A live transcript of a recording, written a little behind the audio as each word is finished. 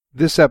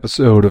This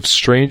episode of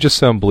Strange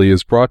Assembly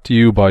is brought to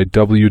you by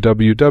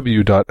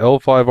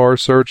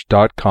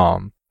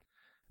www.l5rsearch.com.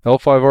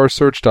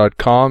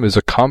 L5rsearch.com is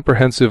a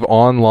comprehensive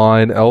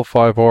online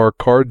L5R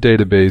card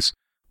database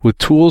with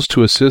tools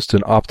to assist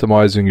in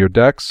optimizing your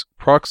decks,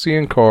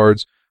 proxying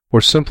cards,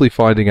 or simply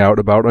finding out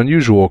about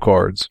unusual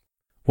cards.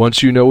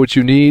 Once you know what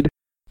you need,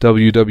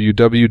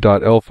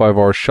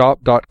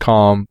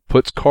 www.l5rshop.com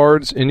puts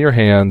cards in your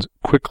hands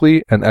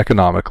quickly and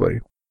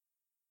economically.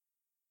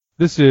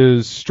 This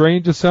is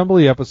Strange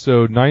Assembly,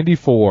 episode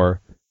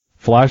 94,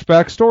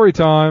 Flashback Story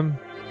Time.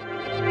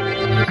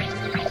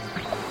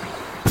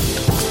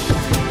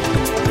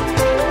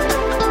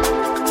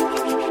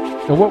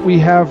 And what we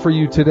have for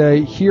you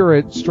today here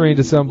at Strange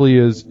Assembly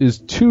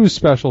is two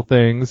special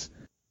things.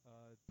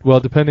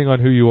 Well, depending on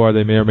who you are,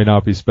 they may or may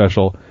not be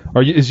special.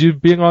 Is you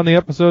being on the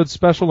episode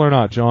special or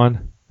not,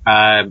 John?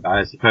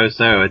 I suppose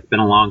so. It's been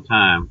a long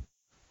time.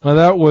 Well,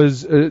 that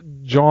was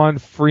John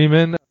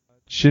Freeman.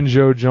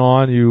 Shinjo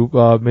John, you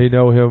may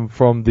know him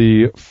from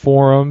the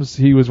forums.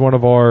 He was one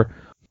of our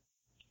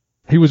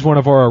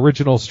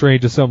original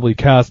Strange Assembly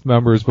cast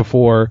members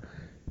before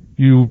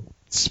you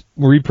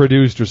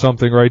reproduced or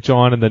something, right,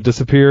 John, and then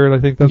disappeared. I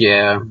think that's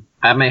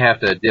I may have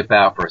to dip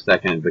out for a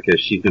second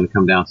because she's going to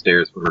come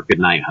downstairs for her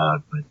goodnight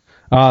hug. But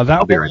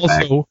that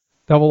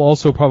will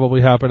also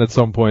probably happen at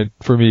some point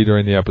for me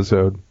during the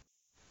episode,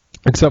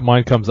 except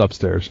mine comes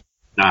upstairs.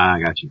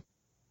 I got you.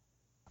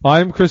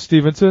 I'm Chris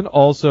Stevenson.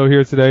 Also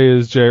here today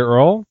is Jay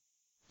Earl.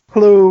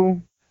 Hello.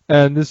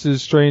 And this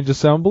is Strange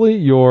Assembly,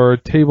 your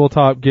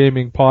tabletop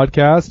gaming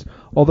podcast.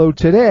 Although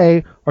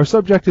today, our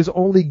subject is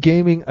only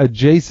gaming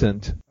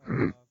adjacent.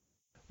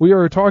 We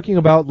are talking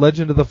about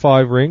Legend of the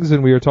Five Rings,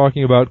 and we are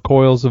talking about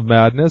Coils of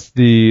Madness,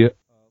 the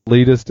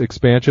latest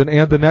expansion,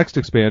 and the next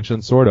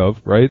expansion, sort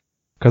of, right?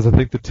 Because I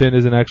think the tin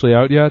isn't actually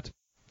out yet.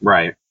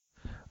 Right.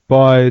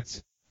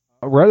 But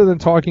rather than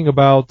talking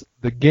about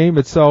the game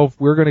itself,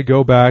 we're going to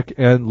go back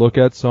and look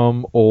at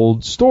some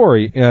old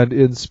story. And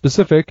in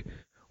specific,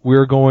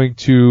 we're going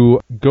to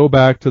go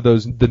back to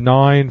the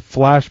 9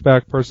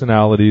 flashback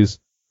personalities.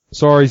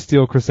 Sorry,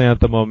 Steel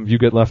Chrysanthemum, you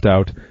get left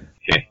out.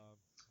 Okay.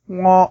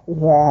 Wah,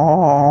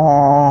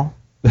 wah.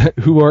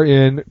 Who are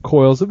in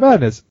Coils of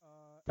Madness.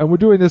 And we're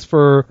doing this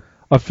for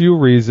a few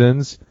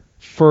reasons.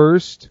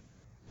 First,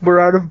 we're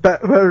out of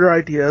better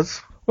ideas.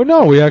 Well,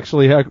 no,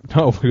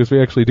 because we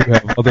actually do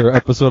have other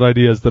episode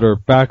ideas that are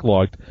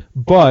backlogged.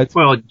 But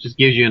it just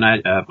gives you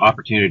an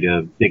opportunity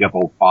to dig up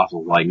old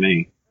fossils like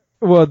me.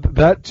 Well,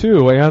 that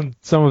too, and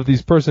some of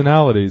these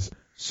personalities.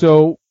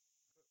 So,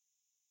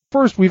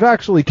 first, we've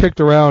actually kicked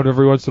around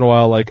every once in a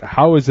while, like,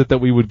 how is it that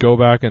we would go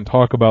back and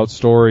talk about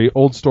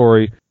old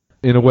story,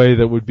 in a way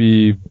that would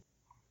be,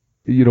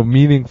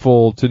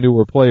 meaningful to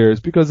newer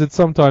players? Because it's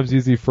sometimes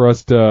easy for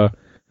us to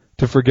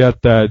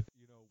forget that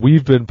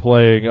we've been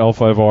playing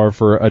L5R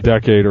for a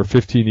decade or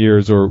 15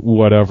 years or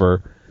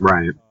whatever.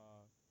 Right.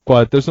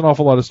 But there's an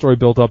awful lot of story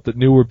built up that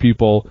newer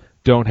people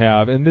don't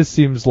have, and this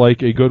seems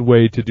like a good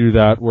way to do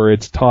that, where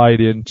it's tied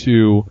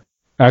into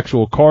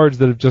actual cards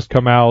that have just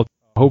come out.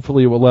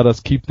 Hopefully it will let us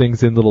keep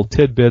things in little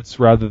tidbits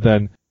rather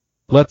than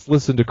let's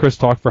listen to Chris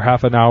talk for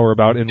half an hour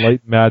about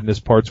Enlightened Madness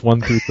parts 1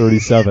 through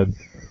 37.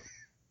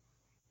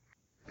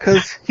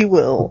 Because he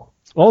will.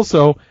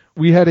 Also,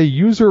 we had a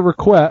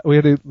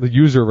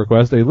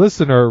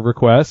listener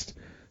request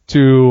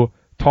to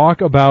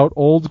talk about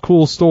old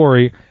cool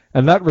story,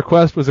 and that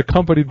request was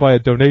accompanied by a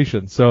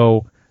donation.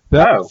 So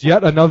that's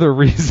yet another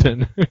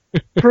reason.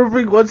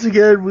 Proving once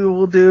again we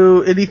will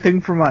do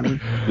anything for money.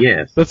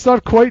 Yes. That's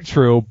not quite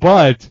true,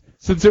 but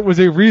since it was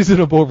a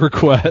reasonable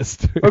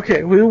request.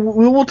 Okay, we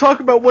will talk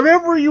about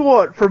whatever you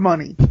want for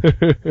money.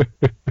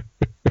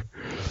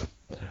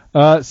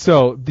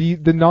 So the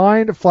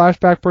 9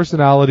 flashback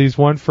personalities,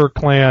 one for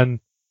clan,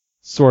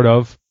 sort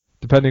of,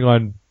 depending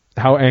on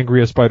how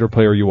angry a spider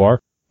player you are.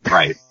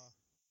 Right.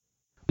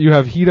 You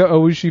have Hida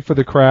Oushi for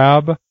the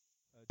crab,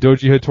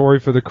 Doji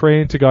Hattori for the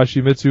crane,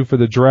 Tagashi Mitsu for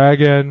the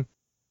dragon,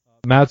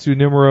 Matsu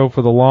Nimuro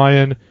for the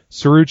lion,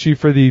 Saruchi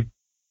for the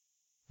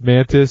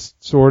mantis,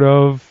 sort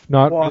of,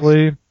 not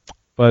really,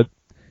 but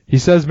he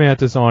says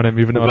mantis on him,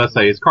 even though... I was about to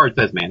say, his card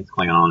says Mantis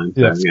Clan on him.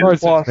 Yeah, his card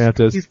says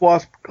mantis. He's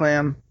Wasp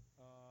Clan.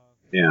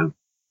 Yeah.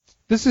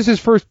 This is his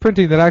first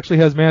printing that actually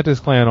has Mantis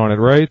Clan on it,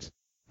 right?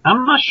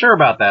 I'm not sure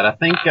about that. I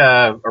think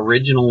not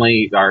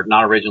originally, but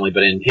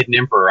in Hidden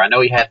Emperor, I know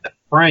he had the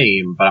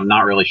frame, but I'm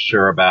not really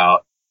sure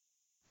about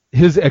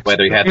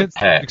whether he had the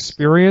text.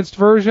 Experienced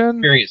version?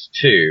 Experienced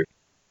 2.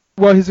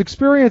 Well, his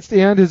Experienced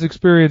and his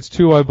Experienced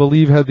 2, I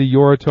believe, had the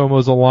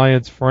Yoritomo's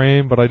Alliance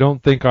frame, but I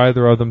don't think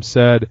either of them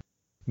said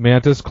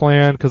Mantis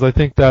Clan, because I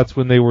think that's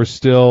when they were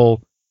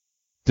still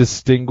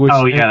distinguishing.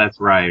 Oh, yeah,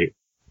 that's right.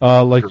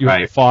 Like you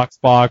have Fox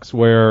Box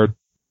where...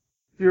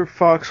 Your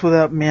Fox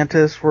without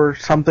Mantis or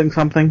something.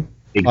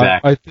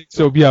 Exactly. I think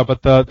so, yeah,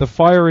 but the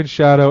Fire and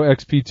Shadow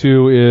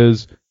XP2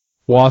 is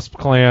Wasp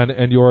Clan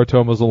and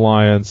Yoritomo's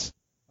Alliance.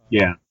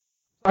 Yeah.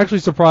 I'm actually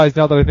surprised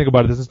now that I think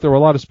about it, since there were a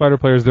lot of Spider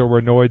players that were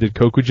annoyed that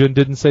Kokujin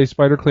didn't say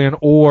Spider Clan,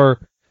 or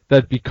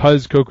that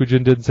because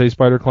Kokujin didn't say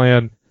Spider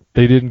Clan,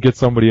 they didn't get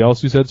somebody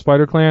else who said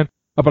Spider Clan.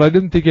 But I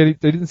didn't think they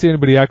didn't see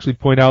anybody actually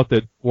point out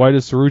that why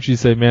does Sarucci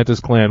say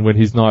Mantis Clan when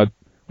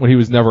he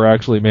was never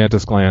actually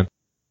Mantis Clan?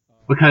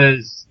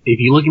 Because if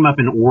you look him up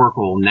in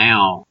Oracle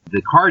now,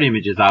 the card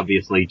images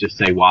obviously just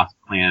say Wasp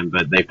Clan,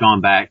 but they've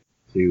gone back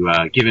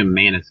to give him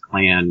Mantis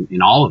Clan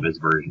in all of his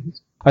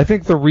versions. I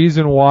think the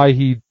reason why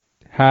he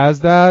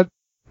has that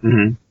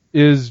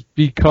is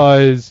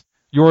because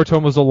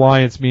Yoritomo's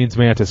alliance means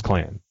Mantis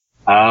Clan.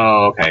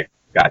 Oh, okay.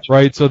 Gotcha.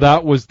 Right, so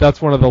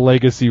that's one of the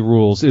legacy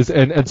rules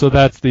and so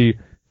that's the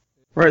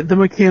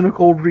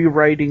mechanical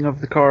rewriting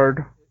of the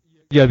card.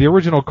 Yeah, the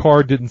original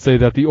card didn't say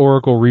that, the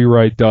Oracle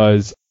rewrite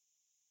does.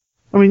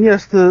 I mean,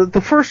 yes,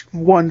 the first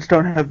ones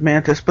don't have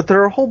Mantis, but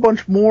there are a whole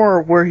bunch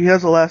more where he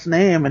has a last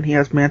name and he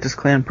has Mantis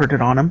Clan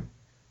printed on him.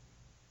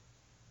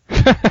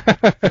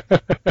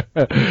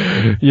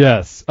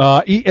 Yes.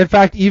 In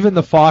fact, even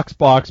the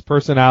Foxbox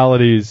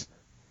personalities,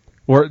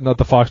 or not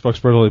the Foxbox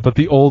personalities, but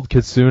the old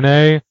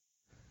Kitsune,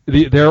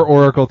 their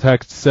Oracle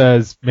text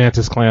says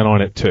Mantis Clan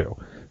on it too.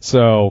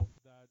 So,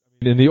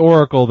 in the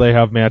Oracle they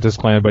have Mantis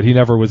Clan, but he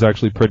never was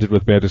actually printed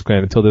with Mantis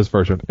Clan until this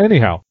version.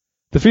 Anyhow,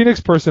 the Phoenix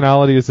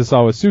personality is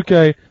Isawa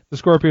Suke, the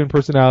Scorpion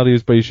personality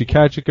is Baishi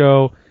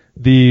Kachiko,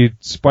 the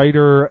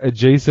Spider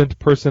adjacent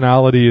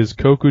personality is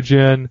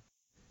Kokujin,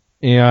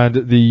 and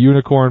the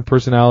Unicorn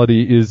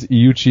personality is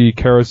Iuchi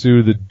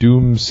Karasu, the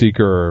Doom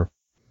Seeker.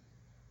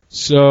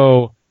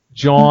 So,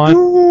 John,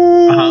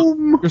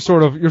 you're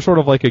sort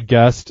of like a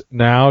guest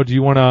now. Do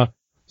you want to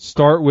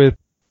start with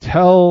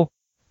tell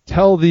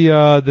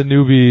the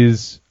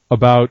newbies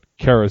about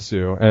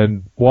Karasu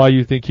and why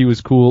you think he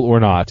was cool or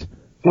not?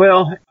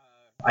 Well,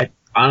 I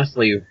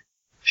honestly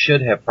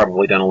should have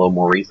probably done a little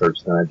more research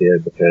than I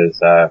did, because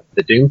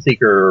the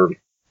Doomseeker,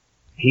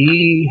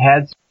 he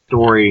had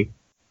story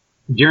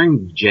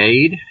during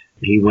Jade.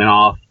 He went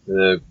off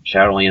to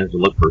Shadowlands to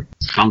look for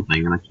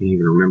something, and I can't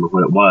even remember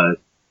what it was.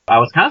 I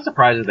was kind of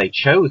surprised that they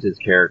chose his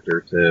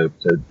character to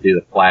do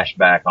the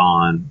flashback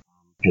on,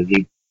 because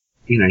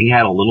he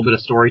had a little bit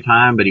of story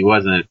time, but he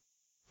wasn't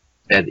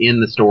as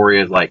in the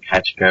story as like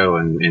Hachiko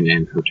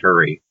and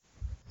Koturi.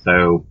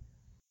 So,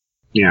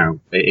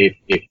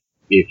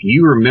 if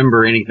you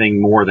remember anything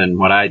more than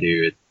what I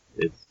do,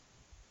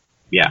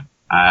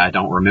 I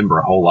don't remember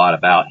a whole lot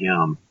about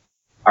him.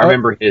 I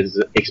remember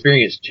his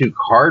Experience 2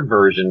 card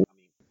version.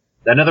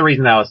 Another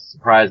reason I was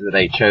surprised that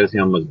they chose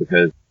him was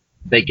because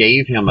they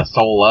gave him a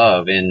Soul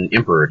Love in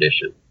Emperor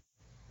Edition.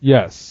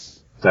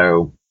 Yes.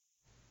 So,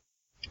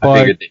 I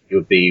figured that he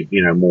would be,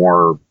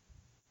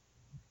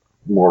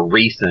 more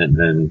recent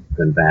than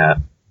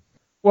that.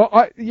 Well,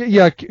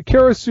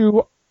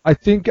 Karasu, I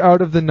think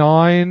out of the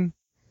 9,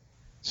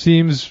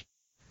 seems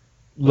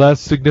less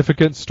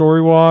significant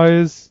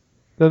story-wise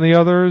than the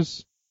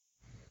others.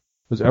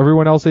 Was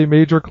everyone else a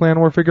major Clan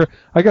War figure?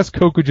 I guess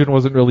Kokujin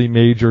wasn't really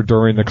major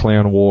during the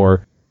Clan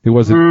War. It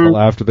wasn't until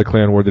after the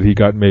Clan War that he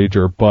got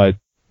major, but...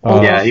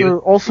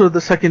 also the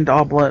second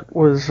Oblet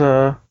was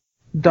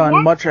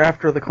done much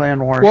after the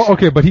Clan Wars. Well,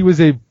 okay, but he was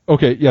he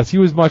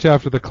was much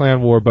after the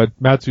Clan War, but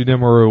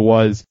Matsunemaru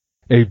was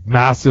a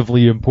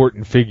massively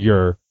important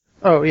figure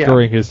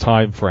during his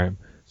time frame.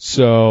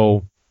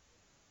 So,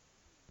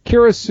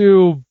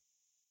 Karasu,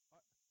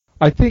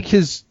 I think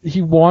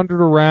he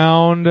wandered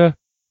around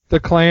the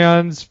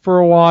clans for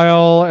a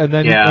while, and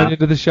then he went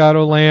into the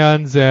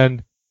Shadowlands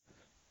and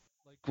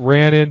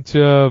ran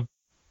into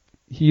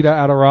Hida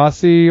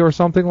Adarasi or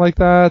something like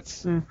that.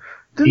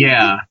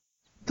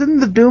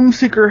 Didn't the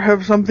Doomseeker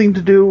have something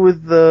to do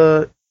with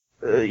the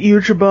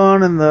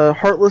Ichiban and the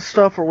Heartless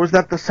stuff, or was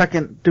that the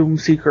second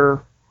Doomseeker?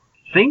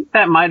 I think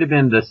that might have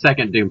been the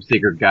second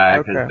Doomseeker guy,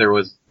 because there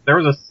was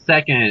a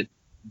second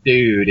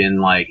dude in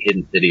like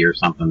Hidden City or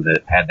something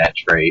that had that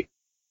trait.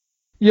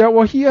 Yeah,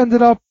 well, he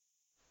ended up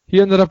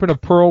in a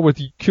Pearl with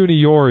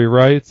Kuniyori,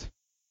 right?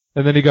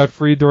 And then he got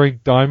freed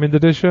during Diamond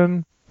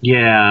Edition.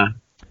 Yeah.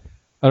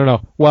 I don't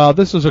know. Wow,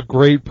 this was a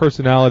great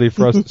personality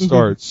for us to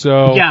start.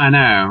 So yeah, I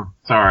know.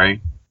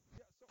 Sorry.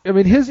 I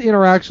mean, his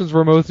interactions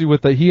were mostly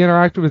he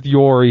interacted with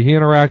Yori, he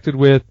interacted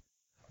with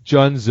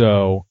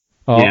Junzo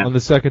on the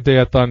second day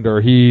at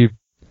Thunder. He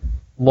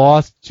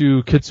lost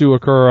to Kitsu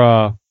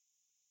Akura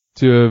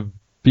to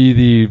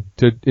be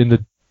in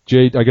the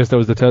Jade. I guess that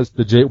was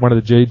one of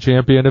the Jade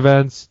Champion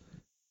events,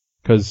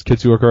 because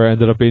Kitsu Akura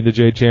ended up being the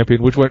Jade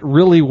Champion, which went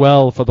really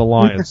well for the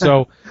Lions.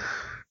 So,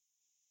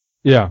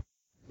 yeah.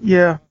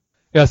 Yeah.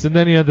 Yes, and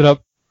then he ended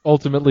up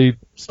ultimately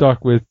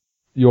stuck with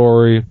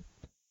Yori.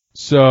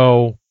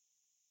 So,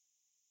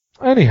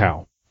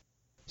 anyhow.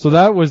 So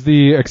that was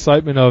the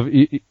excitement of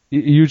Iuchi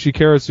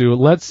Karasu.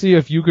 Let's see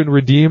if you can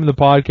redeem the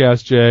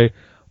podcast, Jay,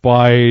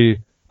 by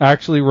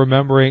actually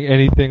remembering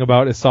anything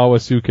about Isawa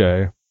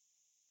Suke.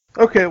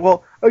 Okay,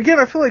 well, again,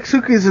 I feel like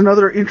Suke is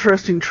another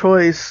interesting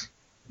choice,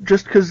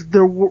 just because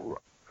there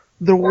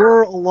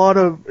were a lot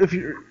of,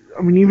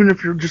 even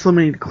if you're just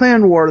limiting to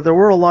Clan War, there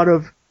were a lot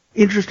of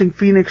interesting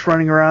Phoenix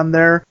running around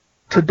there,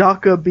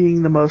 Tadaka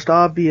being the most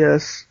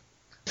obvious.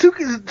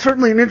 Suke is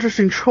certainly an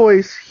interesting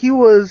choice. He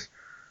was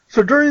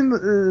So during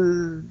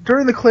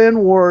the Clan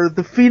War,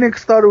 the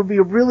Phoenix thought it would be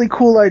a really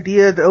cool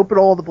idea to open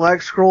all the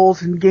Black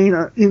Scrolls and gain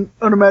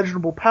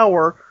unimaginable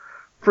power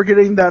for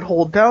getting that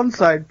whole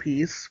downside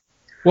piece.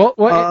 Well,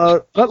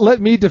 let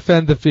me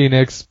defend the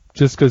Phoenix,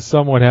 just because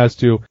someone has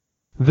to.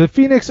 The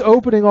Phoenix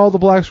opening all the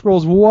Black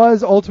Scrolls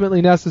was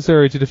ultimately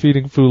necessary to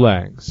defeating Fu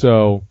Lang,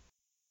 so...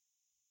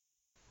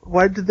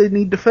 Why did they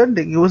need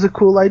defending? It was a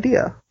cool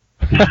idea.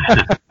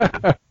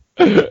 I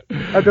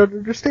don't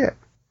understand.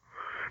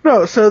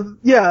 No, so,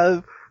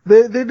 yeah,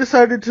 they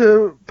decided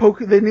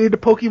they needed to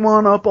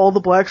Pokemon up all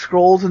the Black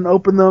Scrolls and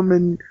open them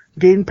and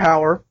gain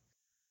power.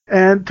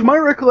 And to my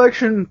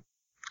recollection,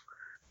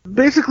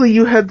 basically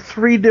you had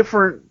 3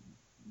 different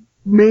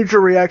major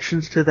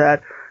reactions to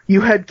that.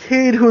 You had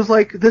Cade, who was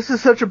like, this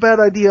is such a bad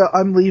idea,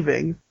 I'm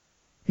leaving.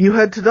 You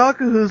had Tadaka,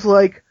 who's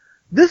like,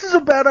 this is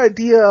a bad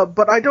idea,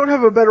 but I don't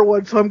have a better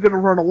one, so I'm going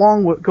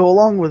to go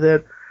along with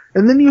it.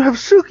 And then you have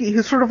Suki,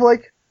 who's sort of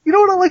like, you know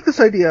what, I like this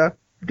idea.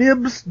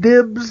 Dibs,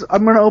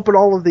 I'm going to open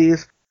all of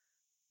these.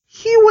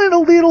 He went a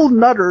little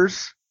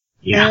nutters.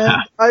 Yeah.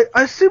 And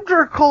I seem to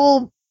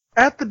recall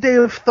at the Day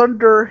of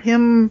Thunder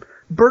him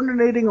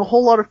burninating a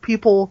whole lot of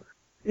people,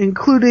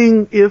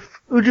 including if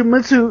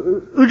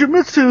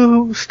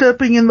Ujimitsu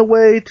stepping in the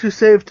way to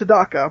save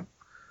Tadaka.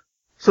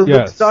 So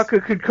that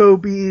Tadaka could go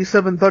be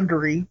 7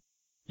 Thundery.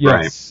 Yes.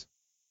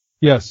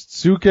 Right. Yes.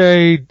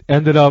 Tsuke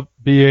ended up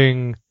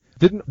being...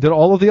 Did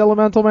all of the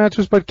elemental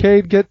masters but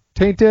Cade get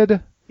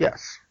tainted?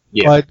 Yes.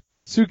 Yeah. But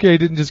Tsuke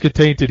didn't just get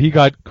tainted, he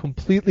got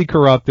completely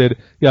corrupted.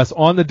 Yes,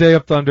 on the Day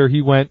of Thunder,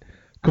 he went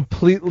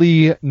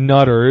completely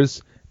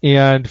nutters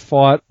and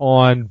fought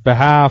on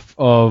behalf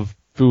of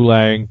Fu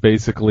Lang,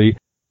 basically,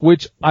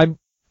 which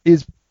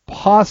is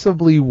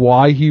possibly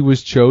why he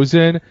was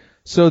chosen,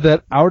 so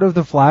that out of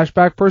the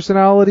flashback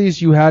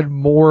personalities, you had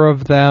more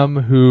of them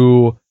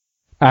who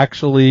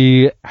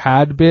actually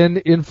had been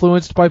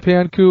influenced by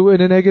Panku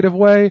in a negative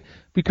way,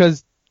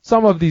 because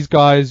some of these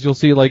guys, you'll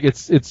see, like,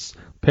 it's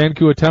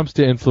Panku attempts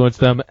to influence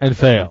them and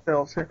fail.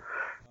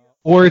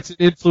 Or it's an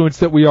influence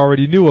that we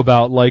already knew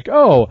about, like,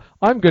 oh,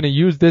 I'm going to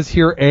use this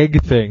here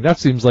egg thing. That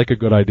seems like a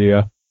good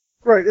idea.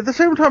 Right. At the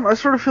same time, I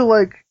sort of feel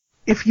like,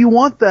 if you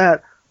want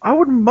that, I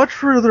would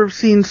much rather have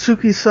seen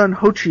Suki's son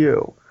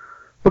Hochio.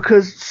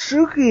 Because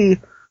Suki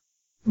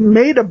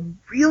made a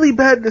really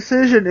bad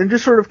decision and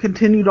just sort of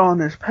continued on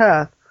his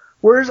path.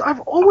 Whereas I've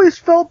always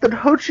felt that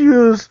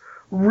Hochio's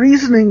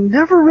reasoning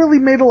never really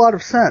made a lot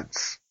of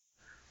sense.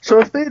 So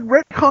if they'd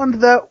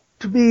retconned that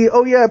to be,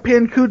 oh yeah,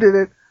 Panku did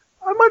it,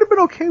 I might have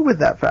been okay with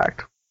that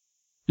fact.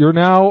 You're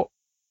now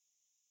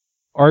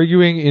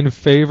arguing in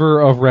favor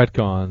of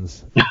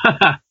retcons.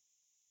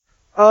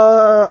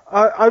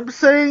 I'm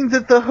saying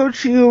that the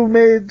Hochio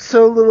made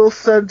so little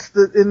sense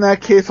that in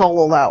that case I'll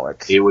allow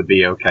it. It would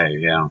be okay,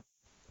 yeah.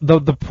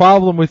 The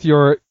problem with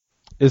your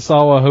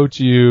Isawa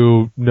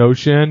Hochio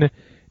notion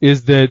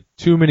is that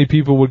too many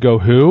people would go,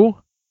 who?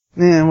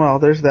 Yeah, well,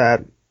 there's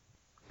that.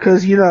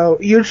 Because,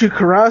 Yuji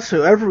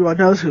Karasu, everyone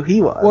knows who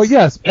he was. Well,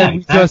 yes, Yeah, and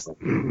we just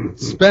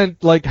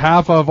spent like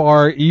half of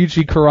our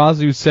Yuji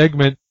Karasu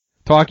segment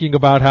talking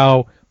about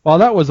how, well,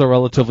 that was a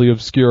relatively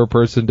obscure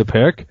person to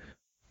pick.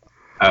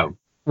 Oh.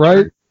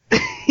 Right?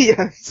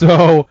 Yes.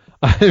 So,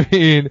 I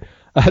mean,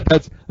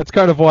 that's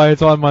kind of why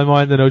it's on my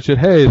mind, the notion,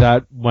 hey,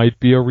 that might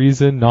be a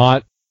reason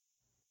not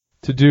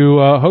to do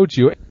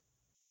Hochio.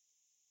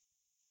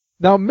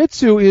 Now,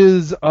 Mitsu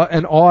is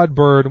an odd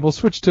bird, and we'll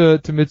switch to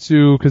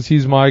Mitsu because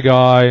he's my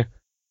guy.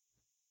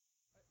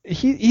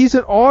 He's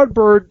an odd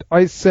bird,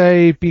 I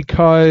say,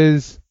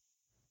 because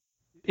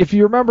if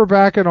you remember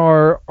back in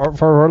for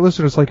our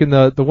listeners, like in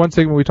the one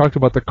segment we talked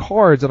about the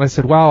cards, and I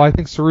said, wow, I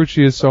think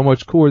Saruchi is so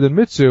much cooler than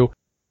Mitsu.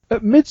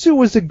 Mitsu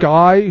was a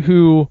guy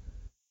who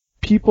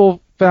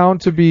people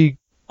found to be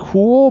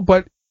cool,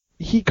 but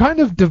he kind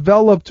of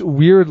developed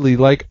weirdly.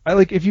 Like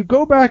if you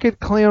go back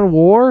at Clan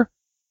War,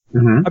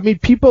 Mm-hmm. I mean,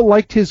 people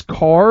liked his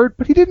card,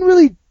 but he didn't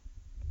really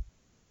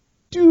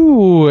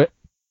do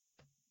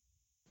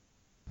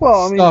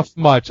stuff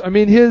much. I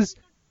mean,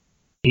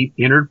 he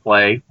entered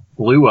play,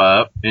 blew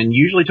up, and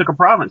usually took a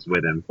province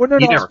with him. Well,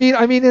 no,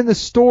 I mean in the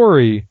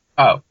story.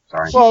 Oh,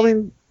 sorry. Well, I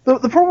mean,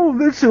 the problem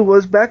with Mitsu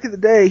was, back in the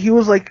day, he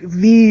was like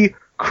the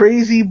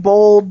crazy,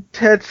 bald,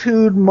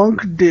 tattooed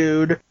monk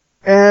dude.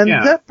 And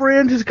that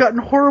brand has gotten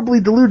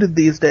horribly diluted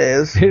these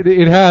days.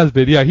 It has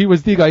been, yeah. He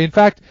was the guy. In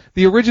fact,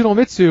 the original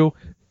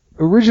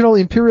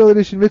Imperial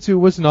Edition Mitsu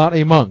was not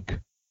a monk.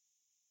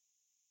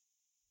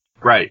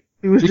 Right.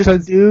 He was just a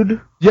dude?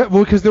 Yeah,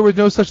 well, because there was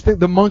no such thing.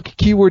 The monk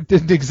keyword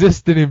didn't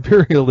exist in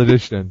Imperial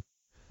Edition.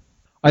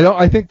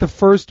 I think the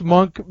first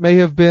monk may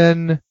have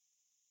been,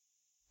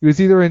 he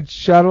was either in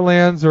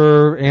Shadowlands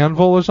or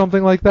Anvil or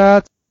something like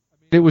that.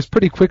 It was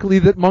pretty quickly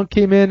that monk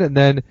came in, and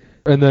then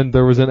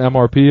there was an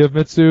MRP of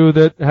Mitsu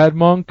that had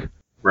monk.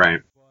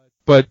 Right.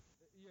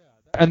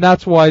 And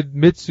that's why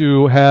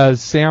Mitsu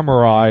has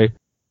samurai,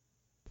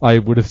 I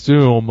would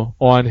assume,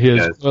 on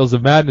his Spoils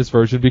of Madness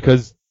version,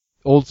 because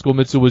old school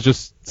Mitsu was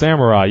just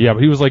samurai. Yeah,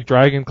 but he was like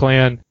Dragon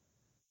Clan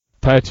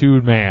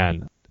tattooed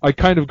man. I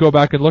kind of go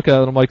back and look at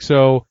it and I'm like,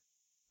 so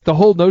the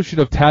whole notion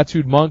of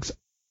tattooed monks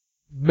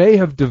may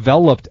have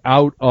developed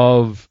out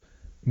of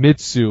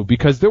Mitsu,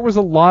 because there was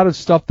a lot of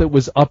stuff that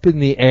was up in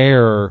the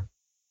air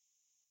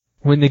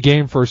when the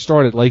game first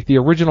started. Like, the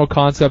original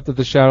concept of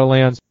the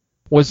Shadowlands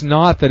was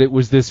not that it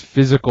was this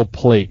physical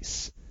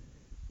place.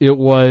 It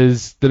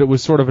was that it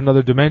was sort of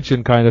another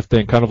dimension kind of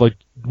thing, kind of like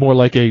more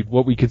like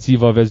what we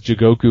conceive of as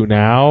Jigoku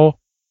now.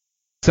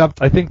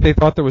 Except I think they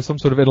thought there was some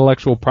sort of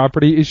intellectual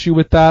property issue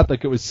with that,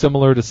 like it was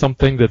similar to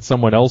something that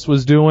someone else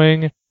was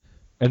doing,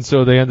 and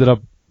so they ended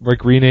up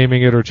like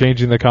renaming it or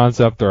changing the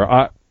concept, or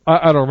I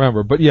don't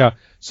remember. But yeah,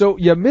 so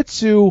yeah,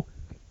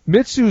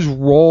 Mitsu's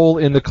role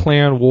in the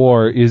clan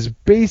war is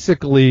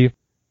basically,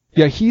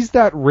 yeah, he's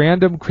that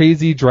random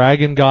crazy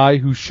dragon guy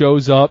who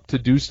shows up to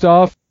do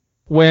stuff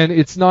when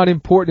it's not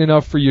important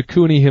enough for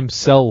Yukuni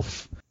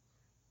himself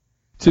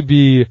to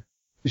be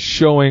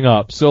showing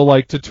up. So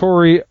like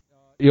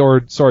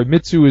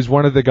Mitsu is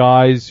one of the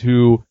guys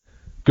who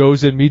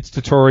goes and meets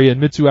Toturi,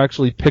 and Mitsu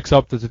actually picks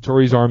up the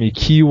Toturi's army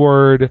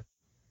keyword.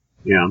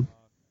 Yeah.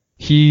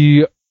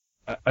 He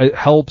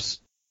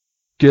helps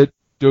get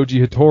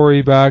Doji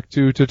Hitori back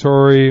to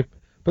Toturi,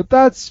 but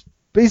that's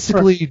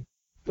basically,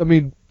 I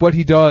mean, what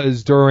he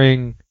does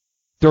during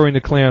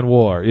the clan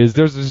war. Is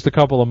there's just a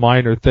couple of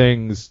minor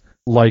things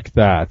like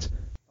that.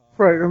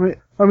 Right.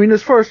 I mean,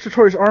 as far as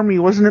Toturi's army,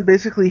 wasn't it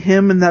basically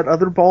him and that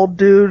other bald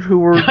dude who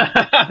were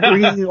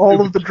bringing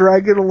all of the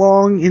dragon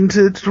along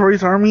into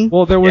Toturi's army?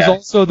 Well, there was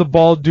also the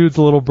bald dude's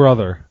little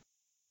brother,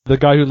 the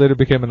guy who later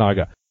became a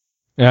Naga,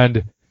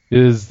 and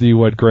is the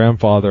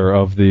grandfather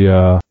of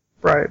the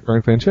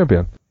Grand Clan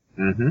champion.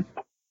 Mm-hmm.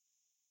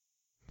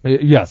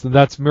 Yes, and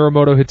that's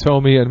Miramoto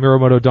Hitomi and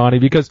Miramoto Dani,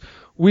 because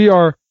we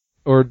are,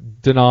 or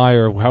Denai,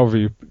 or however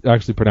you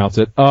actually pronounce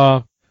it,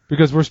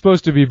 because we're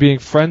supposed to be being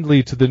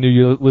friendly to the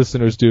new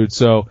listeners, dude.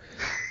 So,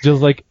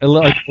 just or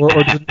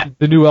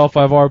the new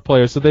L5R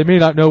player. So they may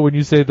not know when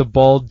you say the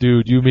bald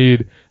dude, you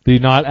mean the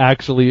not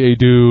actually a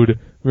dude,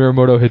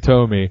 Miramoto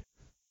Hitomi.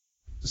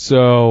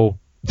 So,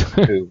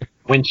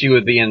 when she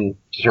would be in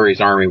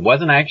Toturi's army,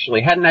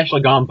 hadn't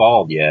actually gone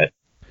bald yet.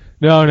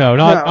 No,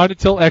 not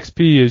until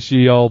XP is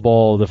she all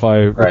bald, if I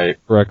remember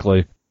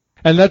correctly.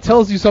 And that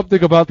tells you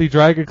something about the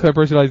Dragon Clan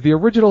personalities. The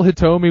original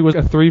Hitomi was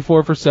a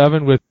 3-4 for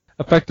 7 with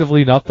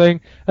effectively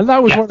nothing, and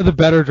that was one of the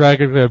better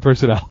Dragon Clan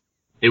personalities.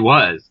 It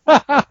was.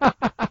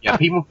 Yeah,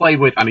 people played,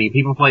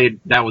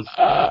 that was,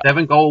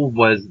 7 gold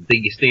was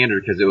the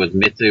standard because it was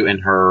Mitsu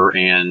and her,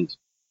 and,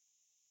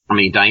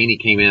 Daini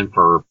came in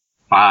for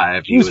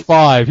 5. He was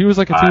 5. He was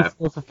like a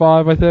 2-4 for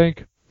 5, I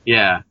think.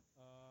 Yeah.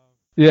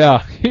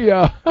 Yeah.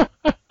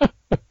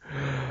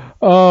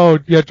 Oh,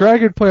 yeah,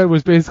 Dragon Clan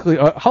was basically,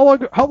 how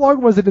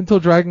long was it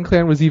until Dragon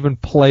Clan was even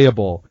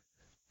playable?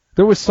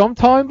 There was some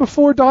time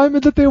before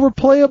Diamond that they were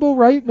playable,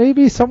 right?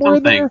 Maybe somewhere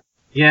in there?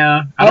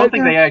 Yeah. I don't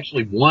think they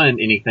actually won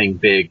anything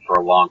big for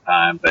a long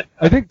time, but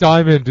I think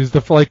Diamond is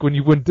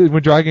when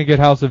Dragon get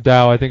House of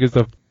Dao, I think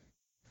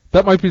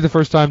that might be the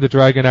first time that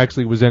Dragon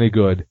actually was any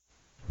good.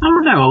 I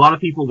don't know. A lot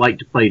of people like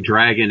to play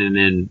Dragon and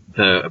then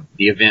the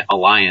event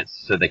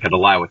Alliance so they could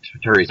ally with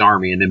Toturi's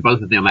army, and then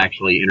both of them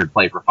actually entered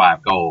play for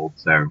 5 gold,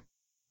 so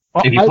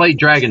if you played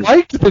Dragon... I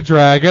liked the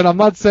Dragon. I'm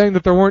not saying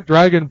that there weren't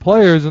Dragon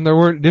players and there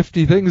weren't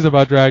nifty things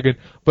about Dragon,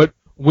 but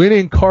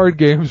winning card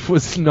games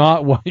was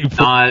not why you played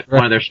Not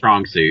one of their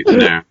strong suits,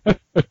 no.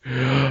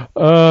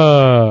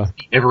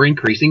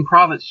 Ever-increasing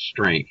province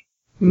strength.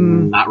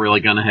 Not really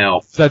gonna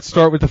help. Does that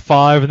start with the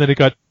 5 and then it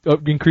got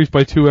increased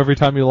by 2 every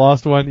time you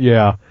lost one?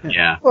 Yeah.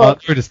 Yeah. Well,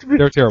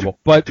 they're terrible.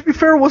 But to be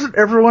fair, wasn't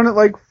everyone at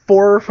like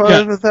 4 or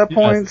 5 at that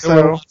point?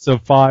 So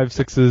 5,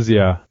 6s,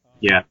 yeah.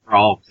 Yeah, they're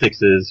all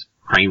 6s.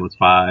 Crane was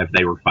 5.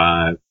 They were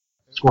 5.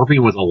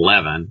 Scorpion was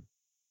 11.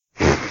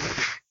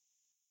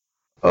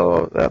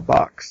 Oh, that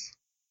box.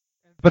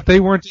 But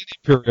they weren't in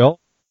Imperial.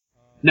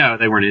 No,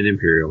 they weren't in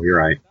Imperial. You're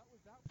right.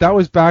 That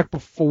was back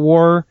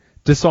before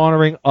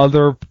dishonoring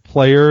other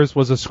players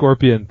was a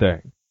Scorpion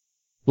thing.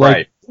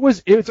 Like, right.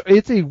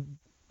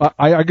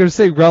 I gotta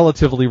say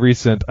relatively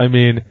recent. I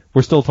mean,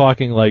 we're still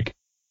talking like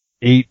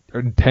 8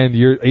 or 10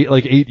 years,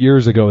 8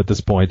 years ago at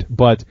this point.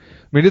 But,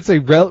 I mean, it's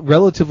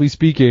relatively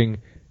speaking,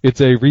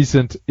 it's a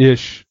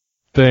recent-ish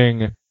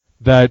thing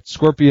that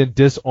Scorpion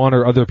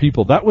dishonor other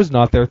people. That was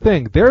not their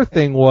thing. Their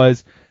thing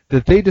was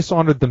that they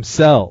dishonored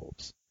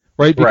themselves,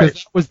 right? Because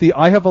that was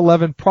I have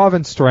 11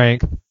 province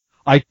strength.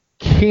 I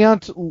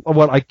can't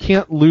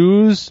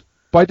lose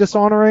by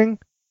dishonoring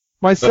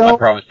myself. But my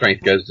province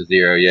strength goes to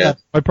 0, yeah.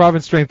 My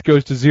province strength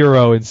goes to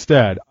 0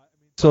 instead.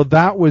 So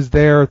that was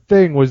their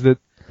thing, was that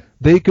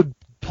they could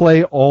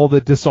play all the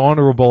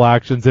dishonorable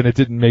actions and it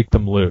didn't make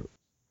them lose.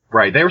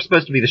 Right, they were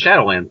supposed to be the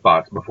Shadowlands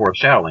box before the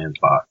Shadowlands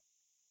box.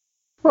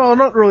 Well,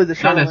 not really the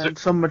Shadowlands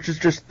so much as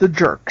just the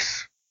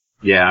jerks.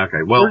 Yeah,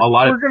 okay. Well,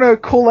 we're gonna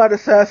call out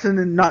Assassin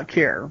and not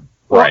care.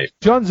 Right.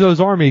 Junzo's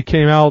army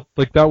came out,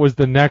 like, that was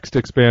the next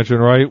expansion,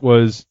 right?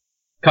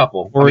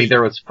 Couple.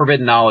 There was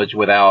Forbidden Knowledge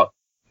without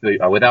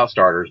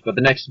starters, but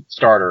the next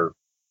starter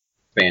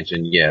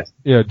expansion, yes.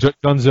 Yeah,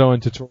 Junzo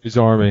and Toturi's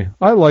army.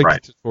 I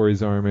liked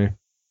Toturi's army.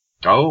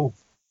 Oh.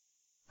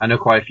 I know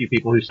quite a few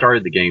people who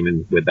started the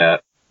game with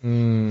that.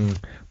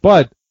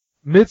 But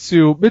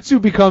Mitsu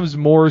becomes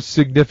more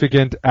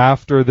significant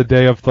after the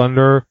Day of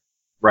Thunder.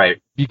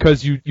 Right.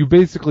 Because you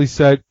basically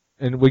set,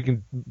 and we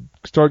can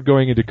start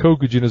going into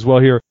Kokujin as well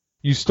here,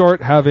 you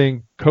start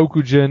having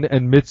Kokujin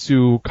and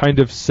Mitsu kind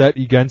of set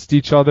against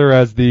each other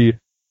as the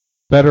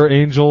better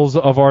angels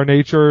of our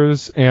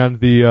natures and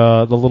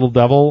the little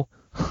devil.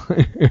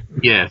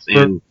 Yes,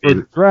 and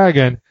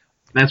dragon.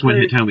 That's when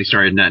Hitomi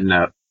started nutting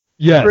up.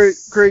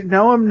 Yes. Great.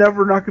 Now I'm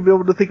never not going to be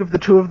able to think of the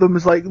two of them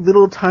as like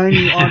little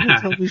tiny on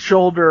Hitomi's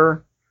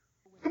shoulder.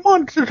 Come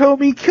on,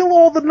 Hitomi, kill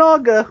all the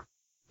Naga.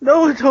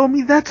 No,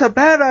 Hitomi, that's a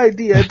bad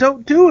idea.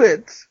 Don't do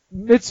it.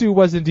 Mitsu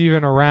wasn't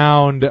even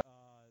around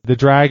the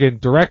dragon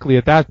directly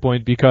at that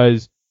point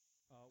because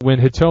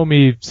when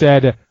Hitomi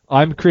said,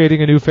 I'm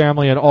creating a new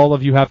family and all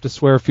of you have to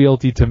swear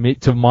fealty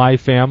to my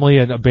family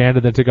and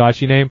abandon the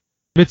Togashi name,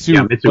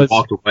 Mitsu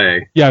walked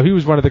away. Yeah, he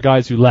was one of the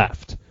guys who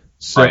left.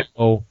 So, right.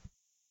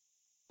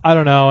 I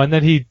don't know. And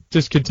then he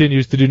just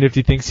continues to do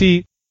nifty things.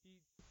 He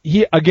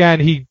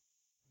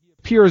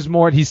appears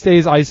more, he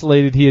stays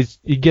isolated.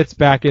 He gets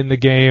back in the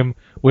game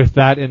with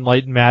that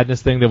Enlightened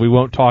Madness thing that we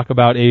won't talk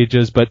about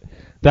ages, but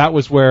that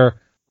was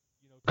where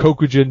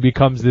Kokujin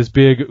becomes this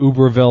big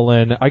uber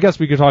villain. I guess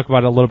we could talk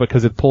about it a little bit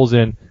because it pulls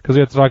in, because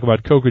we have to talk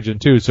about Kokujin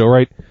too. So,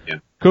 right? Yeah.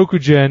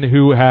 Kokujin,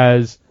 who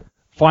has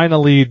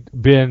finally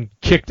been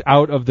kicked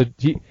out of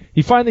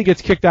he finally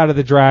gets kicked out of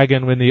the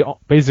dragon when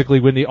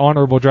the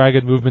Honorable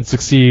Dragon movement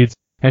succeeds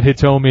and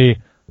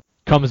Hitomi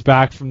comes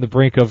back from the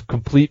brink of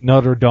complete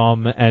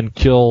nutterdom and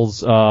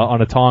kills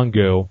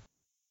Onatongu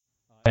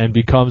and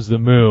becomes the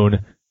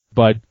moon.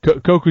 But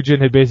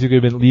Kokujin had basically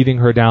been leading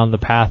her down the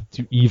path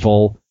to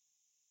evil.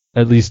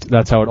 At least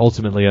that's how it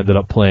ultimately ended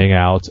up playing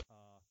out.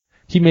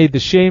 He made the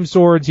Shame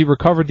Swords, he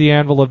recovered the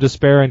Anvil of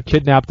Despair and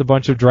kidnapped a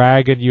bunch of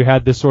dragon. You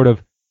had this sort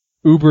of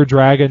uber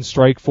dragon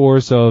strike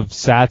force of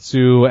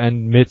Satsu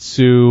and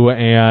Mitsu,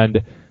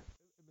 and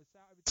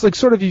it's like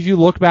sort of if you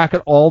look back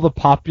at all the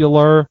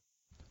popular,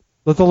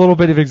 that's a little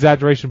bit of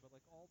exaggeration, but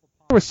like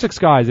there were 6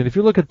 guys, and if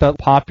you look at the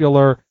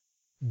popular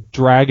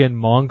dragon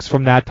monks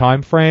from that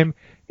time frame,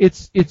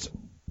 it's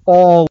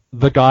all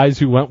the guys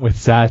who went with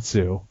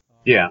Satsu.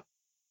 Yeah.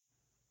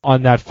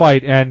 On that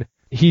fight, and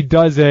he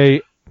does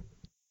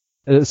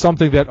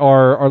something that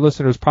our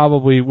listeners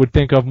probably would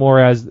think of more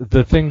as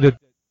the thing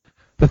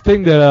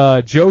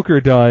that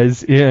Joker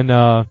does in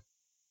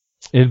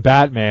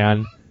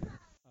Batman,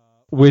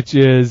 which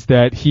is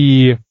that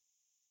he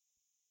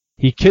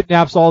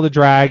kidnaps all the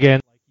dragon.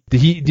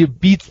 He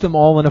beats them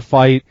all in a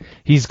fight.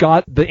 He's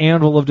got the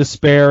Anvil of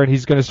Despair, and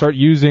he's going to start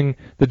using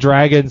the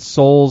dragon's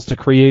souls to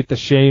create the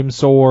Shame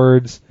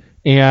Swords.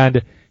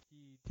 And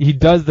he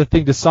does the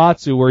thing to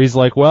Satsu where he's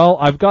like, well,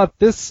 I've got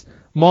this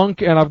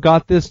monk and I've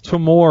got this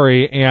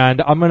Tomori,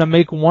 and I'm going to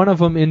make one of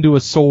them into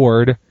a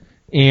sword,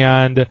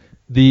 and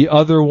the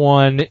other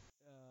one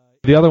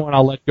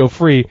I'll let go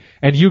free,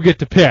 and you get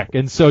to pick.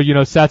 And so,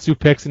 Satsu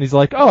picks, and he's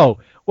like, oh,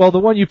 well, the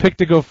one you picked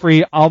to go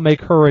free, I'll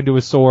make her into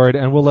a sword,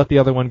 and we'll let the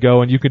other one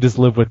go, and you can just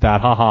live with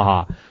that. Ha ha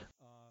ha.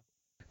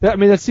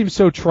 That seems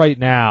so trite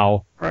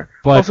now. Right.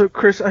 But also,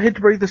 Chris, I hate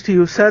to break this to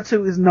you,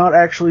 Satsu is not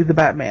actually the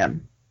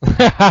Batman.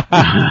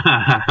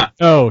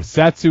 No,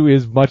 Satsu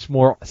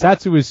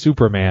is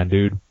Superman,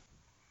 dude.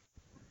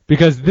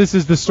 Because this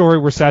is the story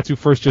where Satsu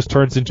first just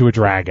turns into a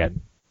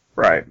dragon.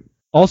 Right.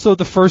 Also,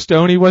 the first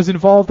Oni was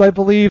involved, I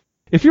believe.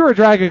 If you're a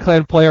Dragon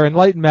Clan player,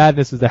 Enlightened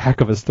Madness is a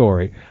heck of a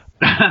story.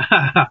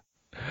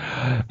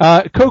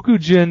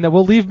 Kokujin,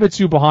 we'll leave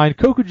Mitsu behind.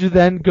 Kokujin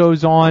then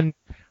goes on,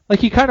 like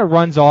he kind of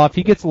runs off.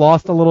 He gets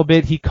lost a little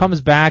bit. He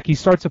comes back. He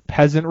starts a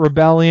peasant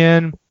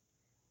rebellion.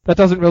 That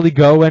doesn't really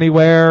go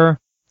anywhere.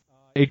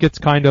 It gets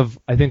kind of,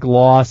 I think,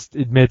 lost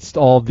amidst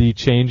all the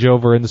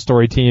changeover in the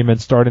story team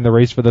and starting the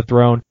race for the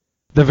throne.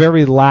 The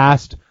very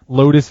last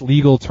Lotus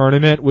Legal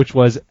tournament, which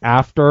was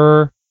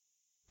after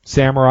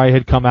Samurai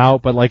had come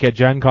out, but like at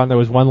Gen Con there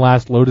was one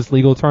last Lotus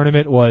Legal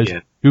tournament, was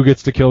who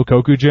gets to kill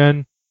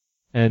Kokujin,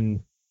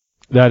 and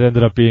that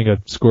ended up being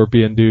a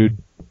Scorpion dude,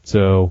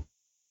 so...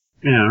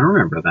 Yeah, I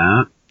remember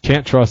that.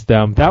 Can't trust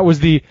them. That was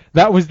the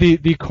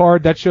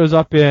card that shows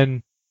up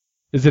in,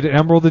 is it an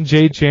Emerald and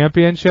Jade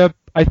Championship?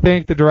 I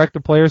think the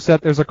direct-to-player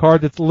set, there's a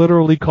card that's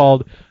literally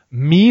called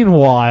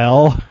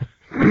Meanwhile.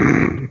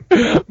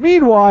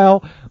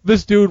 Meanwhile,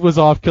 this dude was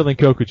off killing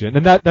Kokujin.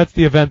 And that's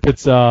the event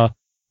that's,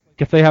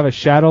 if they have a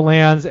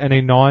Shadowlands and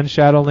a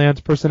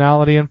non-Shadowlands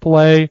personality in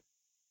play,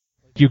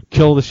 you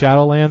kill the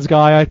Shadowlands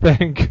guy, I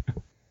think.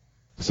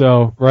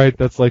 So, right,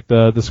 that's like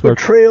the square.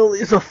 Betrayal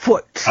is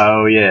afoot.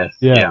 Oh, yes.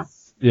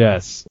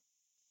 Yes.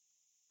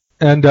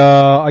 And,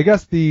 I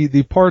guess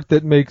the part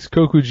that makes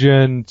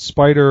Kokujin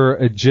spider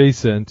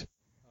adjacent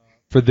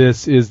for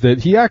this is that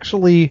he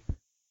actually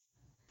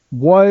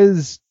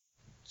was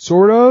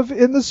sort of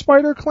in the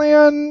Spider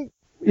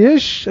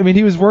Clan-ish. I mean,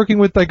 he was working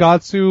with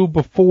Daigatsu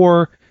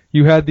before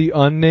you had the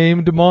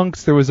unnamed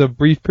monks. There was a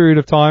brief period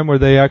of time where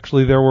there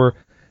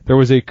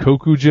was a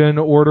Kokujin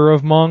order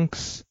of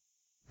monks.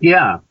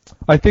 Yeah.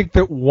 I think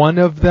that one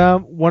of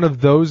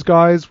those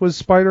guys was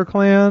Spider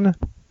Clan.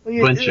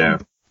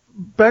 Quincho.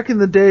 Back in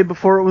the day,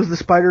 before it was the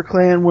Spider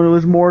Clan, when it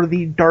was more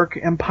the Dark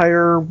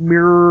Empire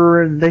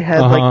mirror, and they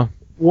had like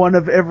one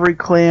of every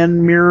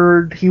clan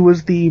mirrored. He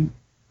was the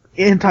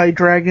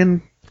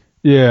anti-dragon.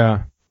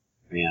 Yeah.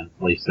 Yeah,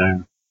 at least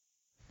so.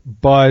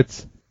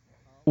 But,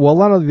 well, a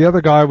lot of the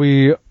other guy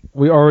we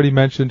already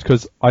mentioned,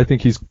 because I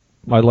think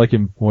I like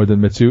him more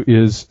than Mitsu,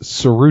 is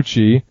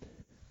Tsuruchi.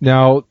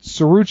 Now,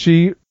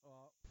 Tsuruchi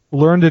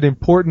learned an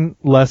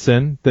important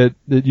lesson that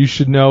you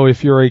should know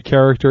if you're a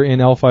character in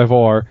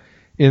L5R,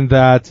 in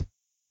that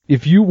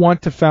if you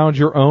want to found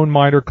your own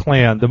minor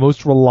clan, the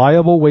most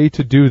reliable way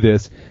to do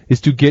this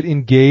is to get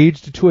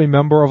engaged to a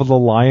member of the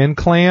Lion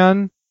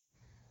Clan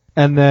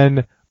and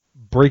then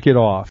break it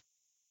off.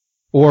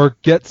 Or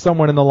get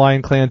someone in the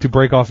Lion Clan to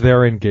break off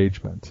their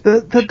engagement.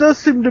 That does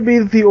seem to be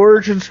the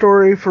origin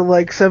story for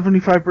like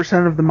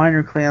 75% of the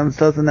minor clans,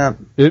 doesn't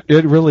it?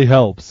 It really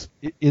helps.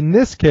 In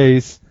this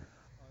case,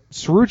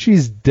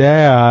 Tsuruchi's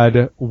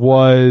dad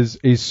was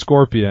a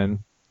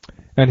scorpion,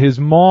 and his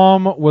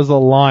mom was a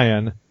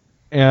lion,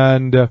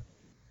 and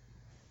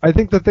I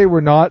think that they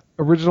were not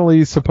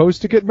originally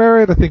supposed to get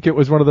married. I think it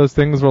was one of those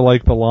things where,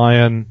 like, the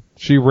lion,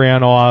 she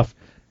ran off,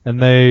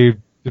 and they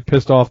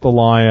pissed off the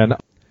lion.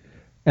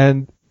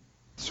 And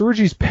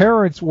Tsuruchi's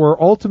parents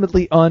were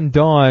ultimately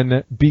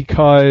undone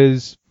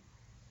because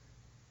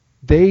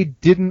they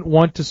didn't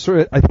want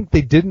to, I think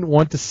they didn't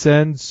want to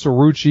send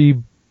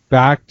Tsuruchi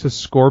back to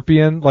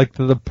Scorpion, like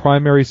to the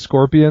primary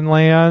Scorpion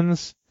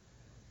lands,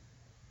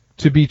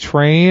 to be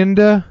trained,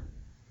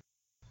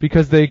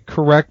 because they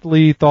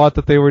correctly thought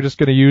that they were just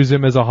going to use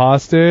him as a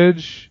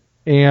hostage.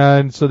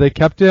 And so they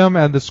kept him,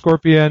 and the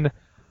Scorpion,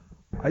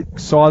 I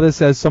saw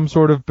this as some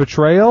sort of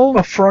betrayal.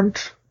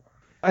 Affront.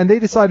 And they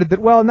decided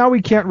that, well, now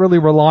we can't really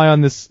rely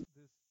on this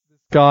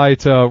guy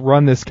to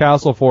run this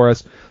castle for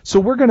us, so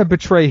we're going to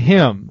betray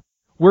him.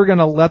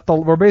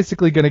 We're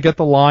basically going to get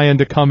the lion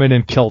to come in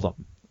and kill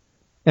them.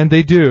 And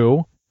they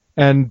do,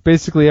 and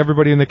basically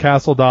everybody in the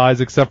castle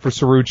dies except for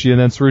Tsuruchi, and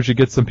then Tsuruchi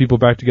gets some people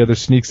back together,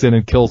 sneaks in,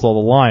 and kills all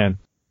the lion.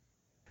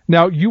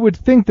 Now, you would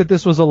think that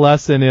this was a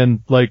lesson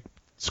in, like,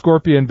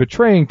 Scorpion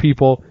betraying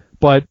people,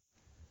 but,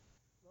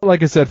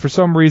 like I said, for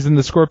some reason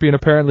the Scorpion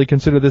apparently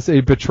considered this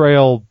a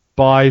betrayal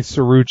by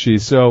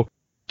Tsuruchi, so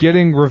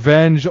getting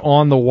revenge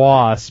on the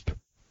Wasp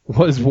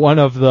was one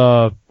of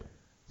the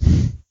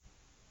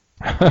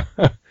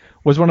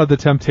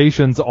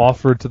temptations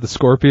offered to the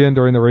Scorpion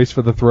during the race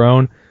for the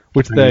throne,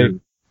 which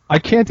I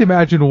can't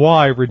imagine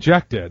why,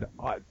 rejected.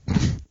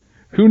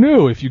 Who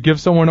knew? If you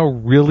give someone a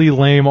really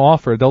lame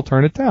offer, they'll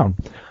turn it down.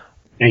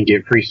 And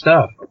get free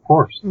stuff, of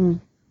course. So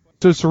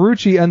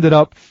Tsuruchi ended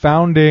up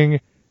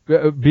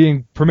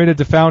being permitted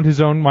to found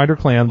his own minor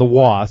clan, the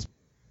Wasp.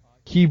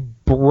 He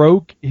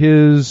broke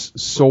his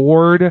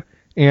sword,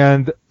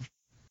 and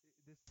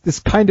this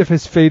kind of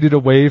has faded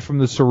away from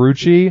the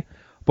Tsuruchi,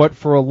 but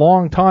for a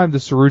long time the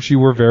Tsuruchi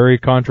were very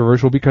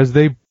controversial because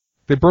they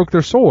broke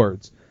their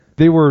swords.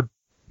 They were,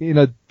 in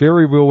a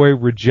very real way,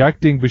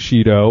 rejecting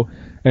Bushido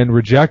and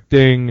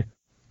rejecting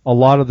a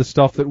lot of the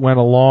stuff that went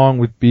along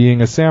with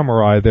being a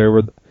samurai.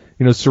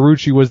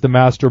 Tsuruchi was the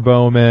master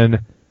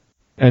bowman,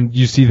 and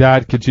you see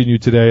that continue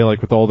today,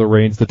 like with all the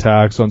ranged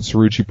attacks on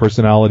Tsuruchi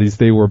personalities.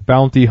 They were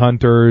bounty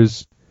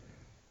hunters,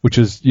 which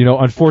is,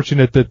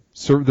 unfortunate that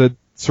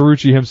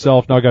Tsuruchi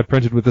himself now got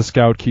printed with the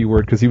scout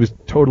keyword, because he was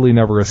totally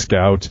never a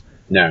scout.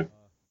 No.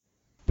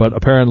 But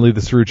apparently the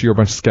Tsuruchi are a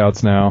bunch of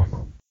scouts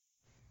now.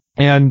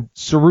 And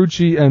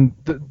Tsuruchi and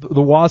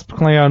the Wasp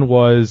clan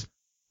was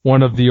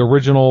one of the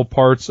original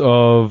parts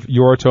of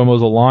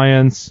Yoritomo's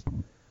alliance,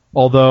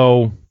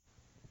 although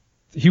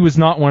he was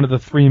not one of the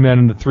three men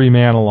in the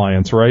three-man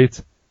alliance,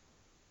 right?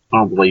 I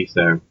don't believe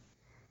so.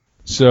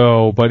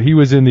 So, but he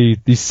was in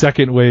the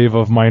second wave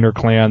of minor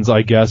clans,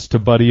 I guess, to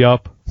buddy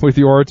up with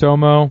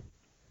Yoritomo.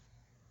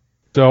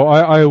 So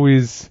I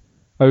always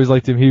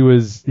liked him. He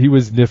was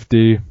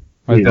nifty,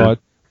 I thought.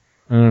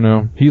 I don't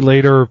know. He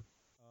later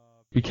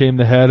became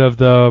the head of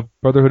the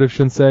Brotherhood of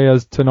Shinsei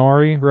as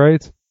Tonari,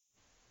 right?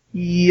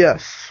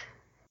 Yes.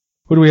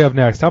 Who do we have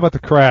next? How about the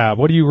Crab?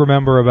 What do you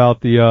remember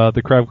about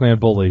the Crab Clan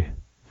bully?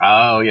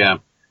 Oh, yeah.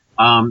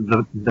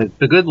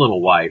 The good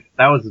little wife.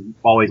 That was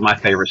always my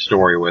favorite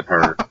story with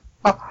her.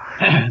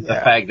 The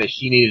fact that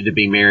she needed to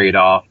be married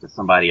off to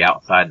somebody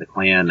outside the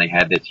clan. They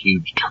had this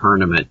huge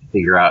tournament to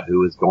figure out who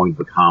was going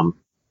to become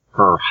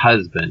her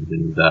husband.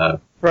 And,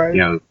 right.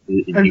 The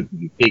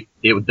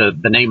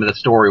name of the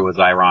story was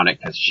ironic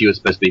because she was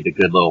supposed to be the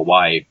good little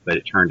wife, but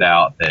it turned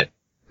out that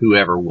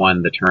whoever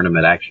won the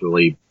tournament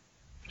actually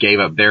gave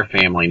up their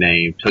family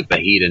name, took the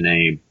Hida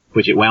name,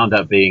 which it wound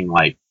up being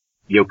like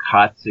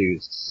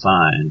Yokatsu's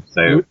son.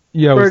 So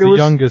yeah, it was the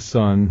youngest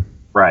son.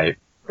 Right.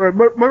 Right.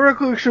 My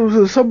recollection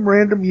was some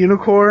random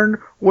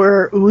unicorn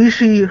where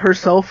Uishi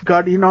herself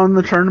got in on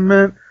the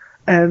tournament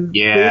and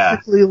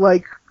basically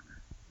like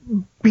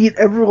beat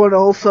everyone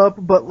else up,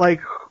 but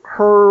like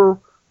her,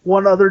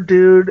 one other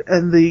dude,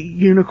 and the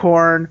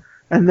unicorn,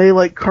 and they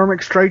like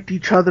karmic striked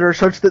each other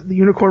such that the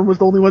unicorn was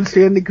the only one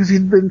standing because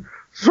he'd been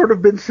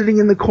sitting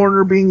in the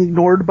corner being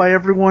ignored by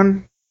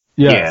everyone.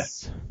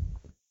 Yes.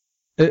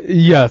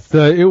 Yes,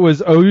 it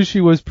was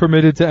Oushi was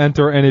permitted to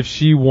enter, and if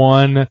she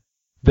won,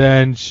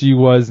 then she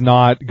was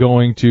not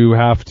going to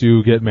have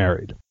to get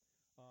married.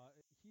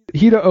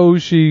 Hida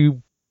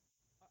Oushi,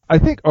 I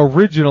think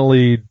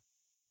originally,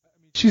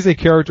 she's a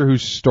character who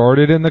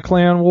started in the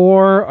Clan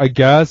War, I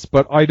guess,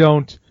 but I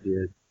don't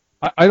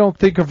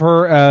think of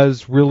her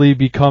as really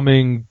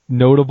becoming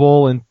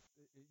notable and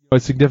a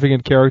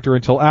significant character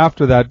until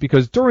after that,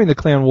 because during the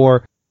Clan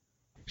War,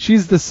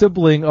 she's the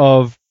sibling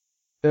of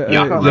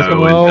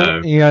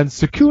Yakumo and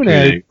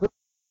Sukune.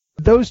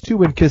 Those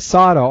two in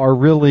Kisada are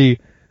really,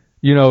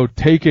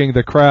 taking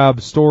the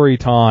crab story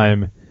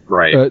time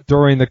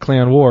during the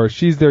Clan War.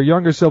 She's their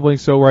younger sibling,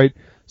 so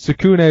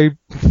Sukune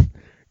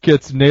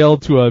gets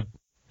nailed to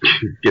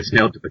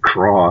the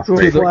cross. To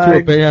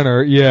a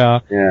banner, yeah.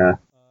 Yeah.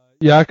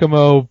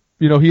 Yakumo,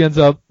 he ends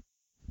up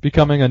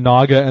becoming a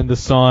Naga and the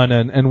sun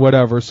and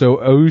whatever, so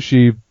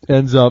Oushi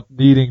ends up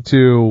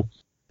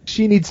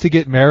she needs to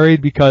get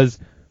married because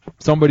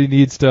somebody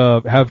needs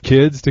to have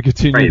kids to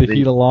continue the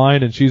Hida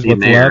line, and she's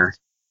what's left.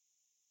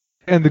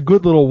 And the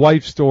good little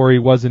wife story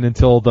wasn't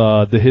until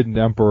the Hidden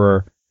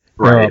Emperor.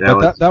 Right.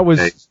 That was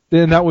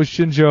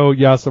Shinjo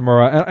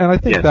Yasamura, and I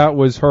think that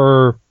was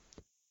her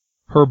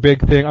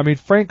big thing. I mean,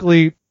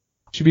 frankly,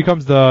 she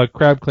becomes the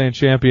Crab Clan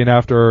champion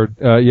after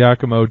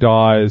Yakumo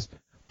dies,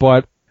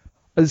 but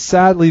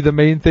sadly, the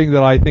main thing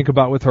that I think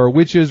about with her,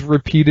 which is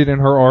repeated in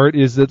her art,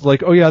 is that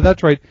oh yeah,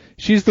 that's right,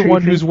 she's the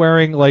one who's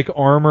wearing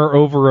armor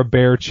over a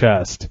bare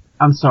chest.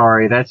 I'm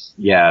sorry,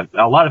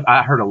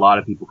 I heard a lot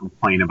of people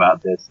complain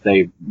about this.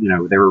 They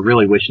were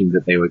really wishing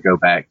that they would go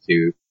back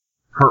to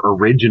her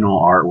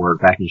original artwork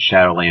back in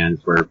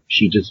Shadowlands, where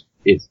she just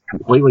is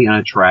completely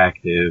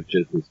unattractive,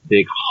 just this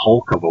big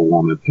hulk of a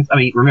woman. Because, I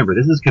mean, remember,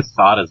 this is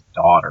Kasada's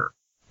daughter.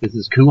 This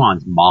is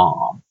Kuon's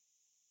mom.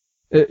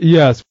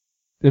 Yes,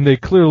 and they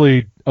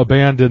clearly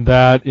abandoned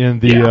that in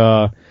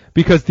the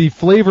because the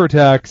flavor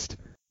text,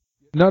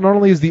 not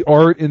only is the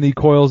art in the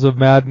Coils of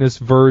Madness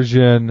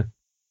version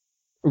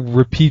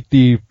repeat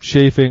the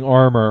chafing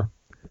armor,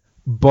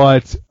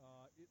 but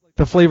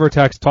the flavor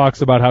text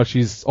talks about how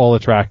she's all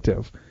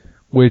attractive,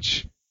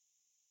 which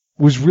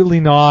was really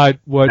not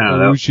what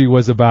Oushi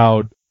was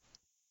about.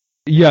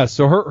 Yes,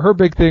 so her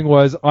big thing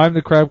was, I'm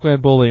the Crab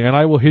Clan bully, and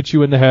I will hit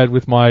you in the head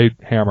with my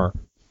hammer.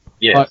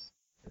 Yes.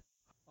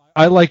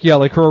 I like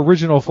her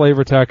original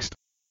flavor text.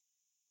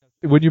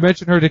 When you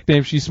mention her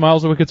nickname, she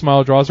smiles a wicked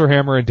smile, draws her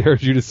hammer, and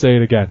dares you to say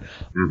it again.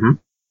 Mm-hmm.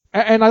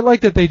 And I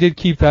like that they did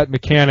keep that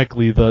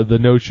mechanically, the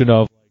notion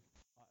of,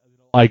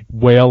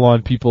 wail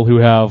on people who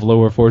have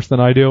lower force than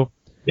I do.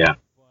 Yeah.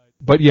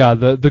 But yeah,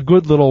 the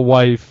good little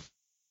wife,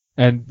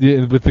 and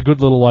with the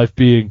good little wife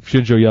being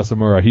Shinjo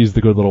Yasamura, he's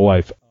the good little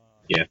wife.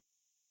 Yeah.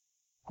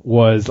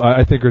 Was,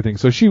 I think, her thing.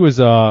 So she was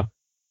kind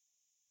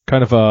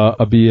of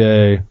a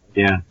BA.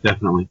 Yeah,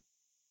 definitely.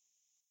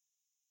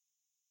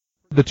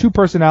 The two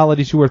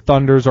personalities who are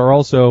Thunders are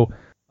also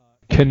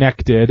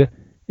connected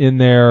in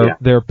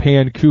their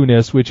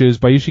pan-ku-ness, which is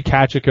Bayushi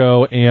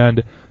Kachiko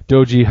and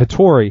Doji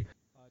Hattori.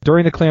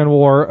 During the Clan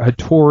War,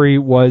 Hattori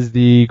was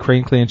the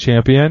Crane Clan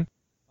champion.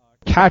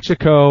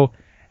 Kachiko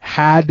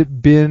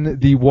had been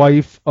the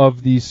wife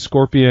of the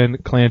Scorpion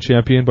Clan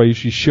champion,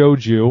 Bayushi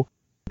Shoju.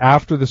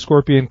 After the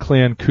Scorpion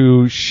Clan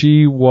coup,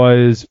 she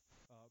was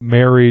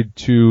married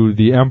to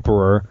the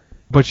Emperor,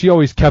 but she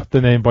always kept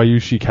the name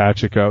Bayushi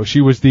Kachiko.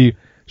 She was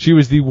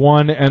the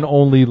one and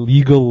only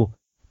legal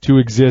to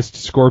exist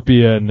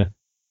Scorpion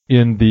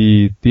in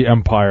the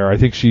Empire. I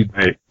think she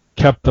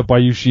kept the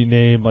Bayushi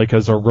name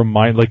as a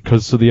reminder,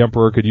 so the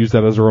Emperor could use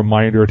that as a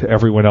reminder to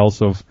everyone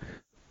else of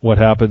what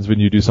happens when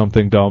you do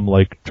something dumb,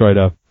 try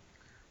to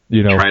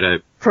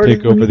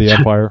take over the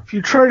Empire. If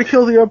you try to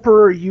kill the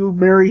Emperor, you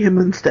marry him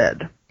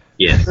instead.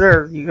 Yes.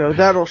 There you go.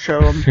 That'll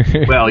show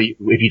him. Well, if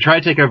you try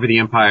to take over the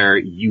Empire,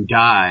 you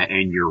die,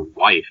 and your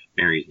wife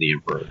marries the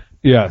Emperor.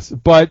 Yes,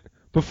 but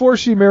before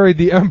she married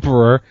the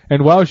Emperor,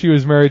 and while she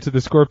was married to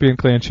the Scorpion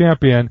Clan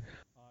champion,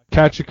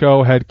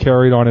 Kachiko had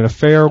carried on an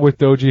affair with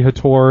Doji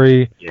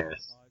Hattori.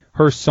 Yes.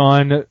 Her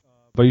son,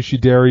 Bayushi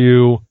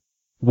Daryu,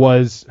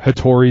 was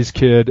Hattori's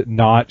kid,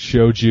 not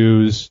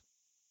Shoju's.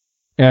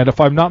 And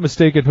if I'm not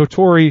mistaken,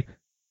 Hattori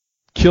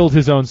killed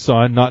his own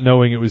son, not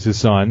knowing it was his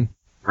son.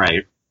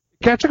 Right.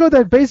 Kachiko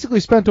then basically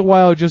spent a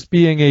while just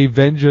being a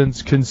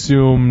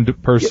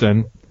vengeance-consumed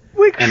person.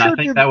 And I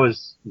think that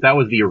was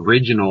the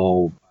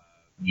original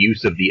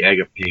use of the Egg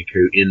of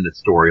Panku in the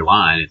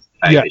storyline. Is the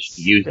fact that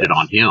she used it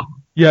on him.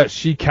 Yes,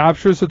 she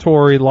captures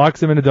Hattori,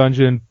 locks him in a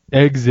dungeon,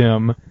 eggs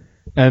him,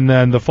 and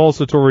then the false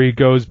Hattori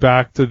goes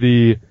back to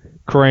the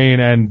Crane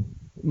and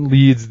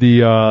leads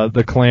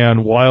the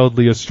clan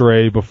wildly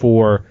astray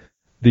before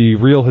the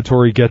real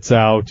Hattori gets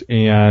out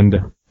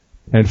and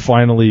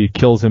finally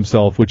kills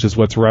himself, which is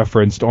what's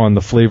referenced on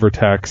the flavor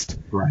text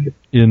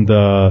in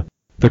the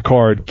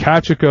card.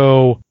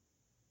 Kachiko,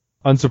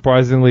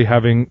 unsurprisingly,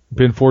 having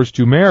been forced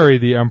to marry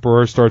the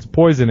Emperor, starts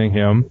poisoning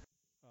him,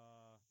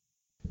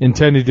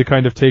 intending to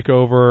kind of take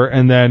over,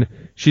 and then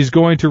she's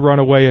going to run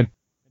away, and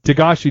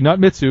Togashi, not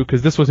Mitsu,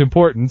 because this was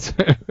important.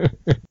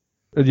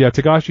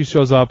 Togashi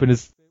shows up and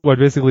is,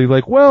 basically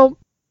like, well,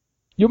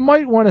 you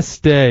might want to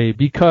stay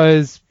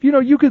because,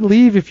 you could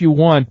leave if you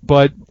want,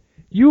 but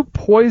you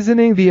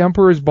poisoning the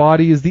Emperor's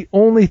body is the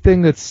only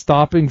thing that's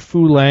stopping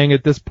Fu Lang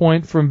at this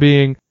point from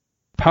being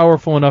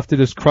powerful enough to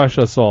just crush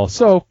us all.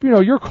 So,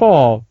 your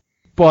call,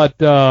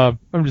 but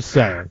I'm just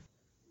saying.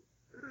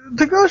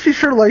 Togashi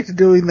sure liked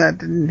doing that,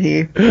 didn't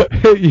he?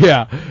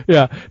 Yeah.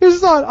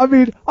 It's not,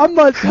 I'm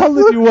not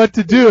telling you what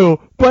to do,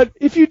 but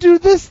if you do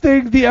this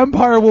thing, the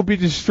Empire will be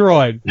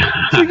destroyed.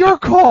 So your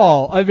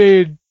call.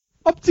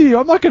 Up to you.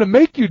 I'm not going to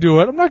make you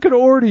do it. I'm not going to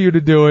order you to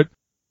do it.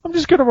 I'm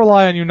just going to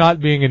rely on you not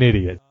being an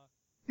idiot.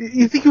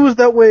 You think it was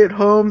that way at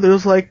home? There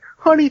was like,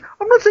 honey,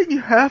 I'm not saying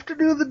you have to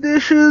do the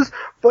dishes,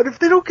 but if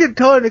they don't get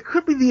done, it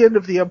could be the end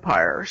of the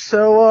Empire.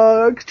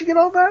 So, could you get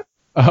on that?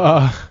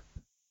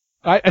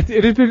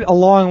 It had been a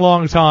long,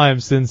 long time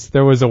since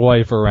there was a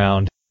wife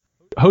around.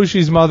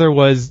 Hoshi's mother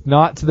was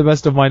not, to the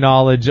best of my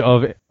knowledge,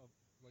 of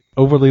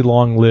overly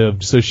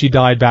long-lived, so she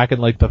died back in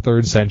like the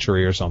 3rd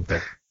century or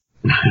something.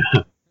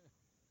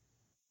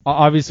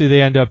 Obviously,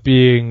 they end up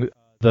being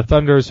the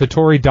Thunders.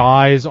 Hattori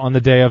dies on the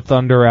Day of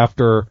Thunder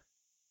after,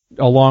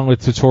 along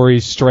with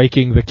Hattori,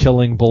 striking the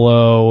killing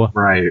blow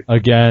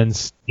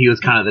against... He was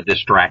kind of the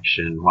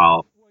distraction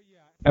while...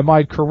 Am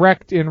I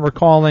correct in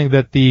recalling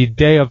that the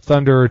Day of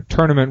Thunder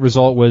tournament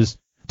result was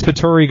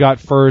Hattori got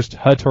first,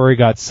 Hattori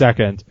got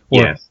second?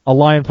 Or yes. A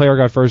Lion player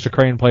got first, a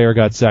Crane player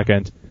got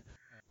second.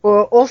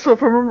 Well, also,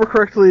 if I remember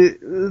correctly,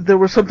 there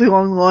was something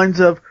along the lines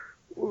of,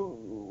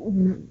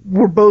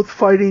 we're both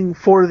fighting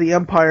for the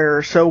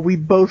Empire, so we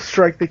both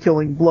strike the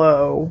killing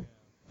blow.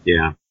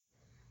 Yeah.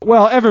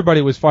 Well,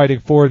 everybody was fighting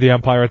for the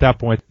Empire at that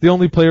point. The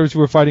only players who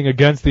were fighting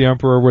against the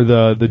Emperor were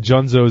the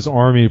Junzo's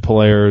army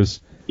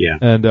players. Yeah.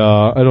 And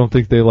I don't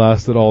think they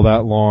lasted all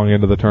that long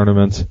into the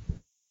tournament.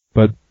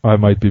 But I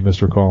might be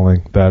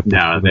misrecalling that. No,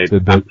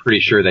 I'm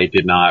pretty sure they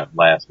did not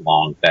last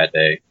long that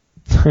day.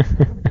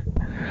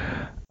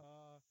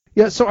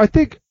 Yeah, so I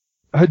think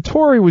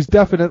Hattori was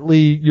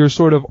definitely your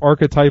sort of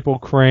archetypal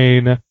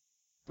Crane.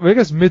 I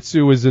guess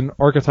Mitsu is an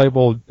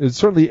archetypal, it's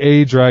certainly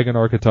a dragon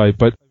archetype,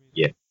 but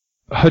yeah.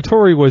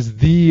 Hattori was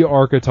the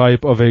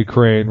archetype of a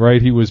Crane,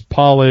 right? He was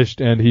polished,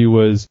 and he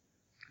was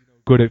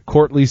good at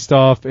courtly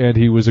stuff, and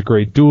he was a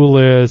great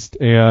duelist,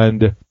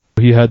 and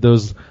he had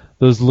those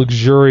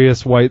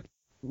luxurious white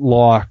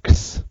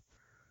locks.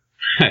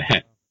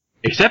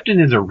 Except in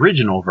his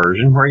original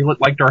version, where he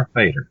looked like Darth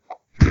Vader.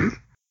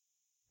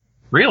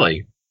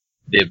 Really?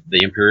 The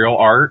Imperial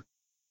art?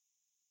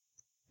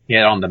 He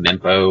had on the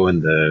mempo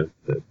and the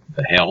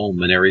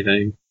helm and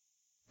everything.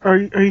 Are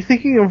you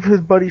thinking of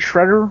his buddy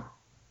Shredder?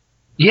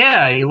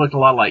 Yeah, he looked a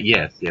lot like,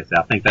 yes,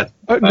 I think that's...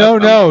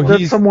 No,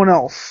 that's someone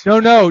else.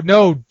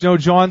 No,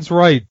 John's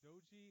right.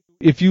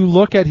 If you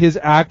look at his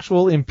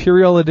actual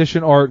Imperial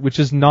Edition art, which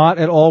is not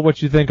at all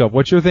what you think of,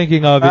 what you're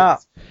thinking of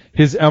is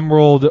his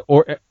Emerald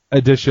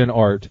Edition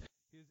art.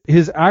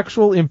 His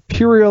actual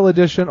Imperial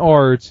Edition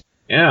art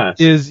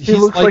is... He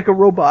looks like a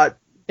robot.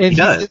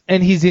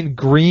 And he's in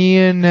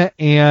green,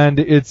 and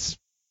it's...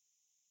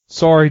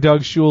 Sorry,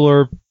 Doug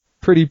Schuler,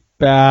 pretty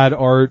bad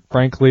art,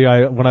 frankly,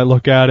 when I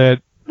look at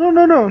it.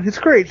 No, it's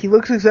great. He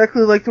looks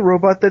exactly like the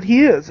robot that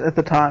he is at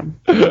the time.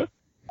 I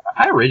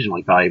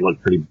originally thought he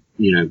looked pretty,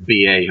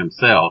 BA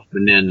himself,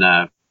 and then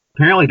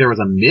apparently there was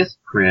a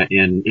misprint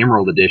in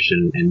Emerald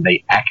Edition, and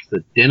they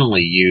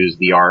accidentally used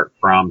the art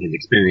from his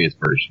Experienced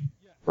version.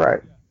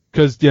 Right.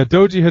 Because,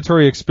 Doji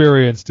Hattori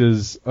Experienced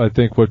is, I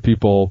think, what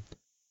people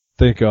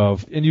think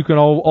of. And you can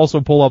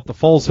also pull up the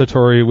false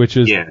Hattori, which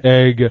is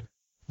egg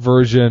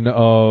version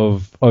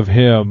of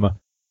him,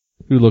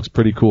 who looks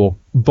pretty cool.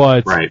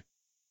 But... Right.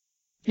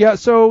 Yeah,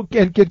 so,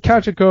 and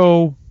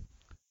Kachiko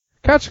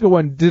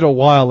one did a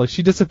while. Like,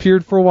 she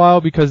disappeared for a while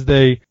because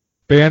they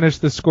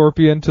banished the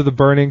Scorpion to the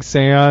Burning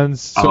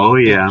Sands. So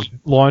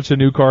launch a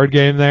new card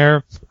game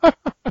there,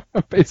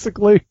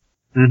 basically.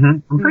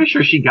 Mm-hmm. I'm pretty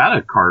sure she got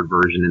a card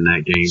version in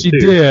that game, She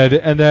did,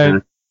 and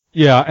then,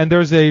 and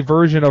there's a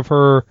version of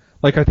her,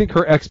 like, I think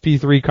her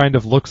XP3 kind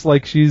of looks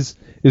like is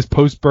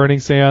post Burning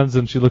Sands,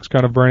 and she looks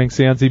kind of Burning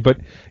Sandsy, but,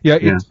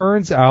 it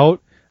turns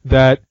out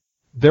that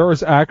there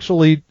is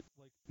actually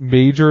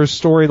major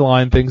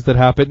storyline things that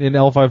happen in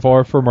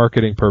L5R for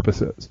marketing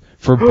purposes,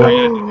 for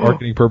brand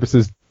marketing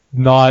purposes,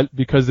 not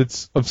because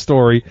it's of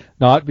story,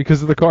 not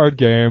because of the card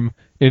game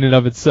in and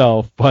of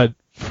itself, but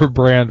for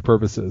brand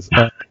purposes.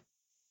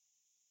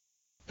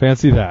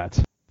 Fancy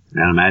that.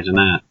 Yeah, imagine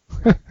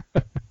that.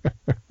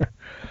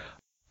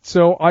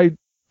 So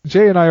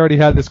Jay and I already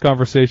had this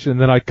conversation, and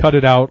then I cut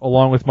it out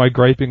along with my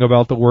griping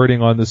about the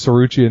wording on the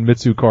Saruchi and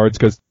Mitsu cards,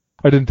 because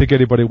I didn't think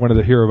anybody wanted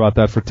to hear about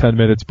that for 10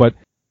 minutes, but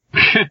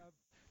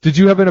did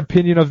you have an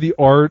opinion of the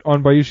art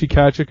on Bayushi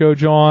Kachiko,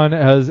 John,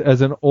 as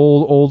an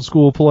old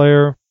school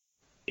player?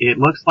 It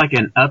looks like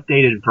an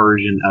updated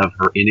version of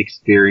her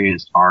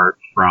inexperienced art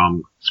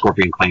from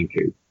Scorpion Clan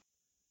Coup.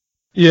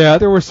 Yeah,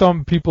 there were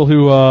some people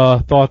who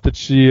thought that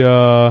she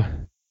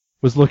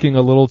was looking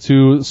a little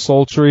too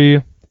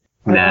sultry.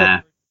 Nah.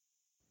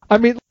 I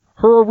mean,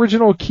 her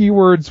original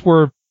keywords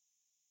were,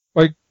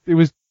 like, it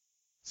was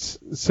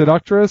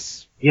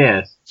Seductress?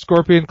 Yes.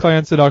 Scorpion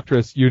Clan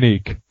Seductress,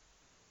 unique.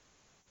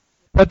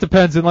 That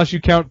depends, unless you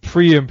count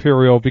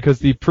pre-Imperial, because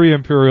the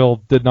pre-Imperial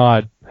did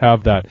not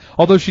have that.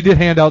 Although she did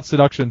hand out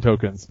seduction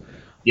tokens.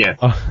 Yes.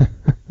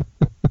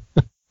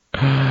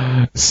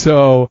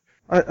 So...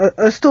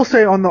 I still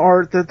say on the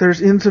art that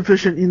there's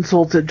insufficient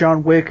insults at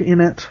John Wick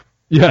in it.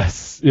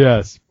 Yes.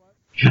 It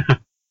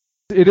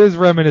is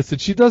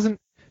reminiscent. She doesn't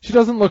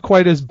look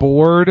quite as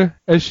bored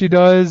as she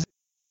does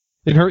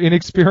in her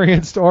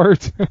inexperienced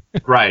art.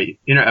 Right.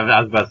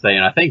 I was about to say,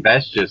 and I think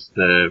that's just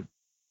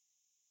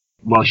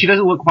well, she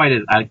doesn't look quite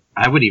as,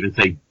 I would even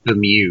say,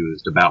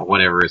 bemused about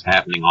whatever is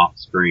happening off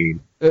screen.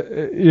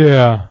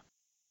 Yeah.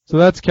 So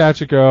that's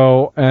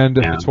Kachiko and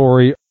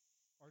Hattori.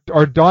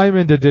 Our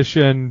Diamond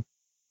Edition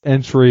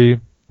entry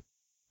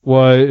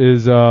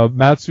is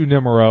Matsu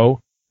Nimuro,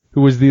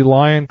 who was the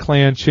Lion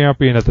Clan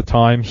champion at the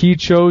time. He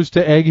chose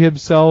to egg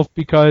himself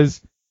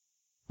because,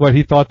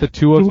 he thought the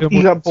two of them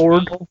he got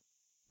bored.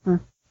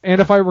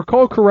 And if I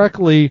recall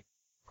correctly,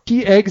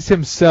 he eggs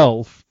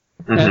himself,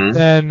 and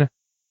then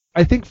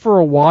I think for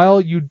a while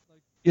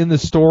in the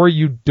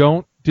story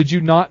did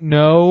you not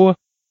know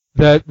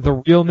that the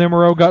real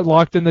Nimuro got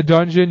locked in the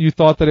dungeon? You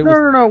thought that it was...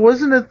 No.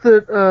 Wasn't it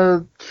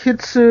that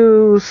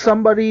Kitsu,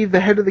 somebody, the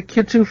head of the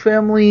Kitsu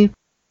family,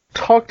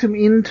 talked him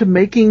into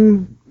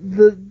making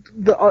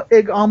the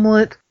egg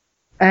omelet,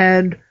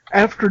 and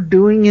after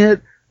doing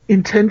it,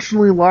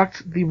 intentionally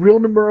locked the real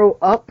Nimuro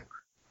up,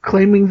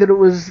 claiming that it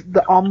was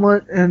the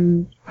omelet,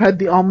 and had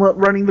the omelet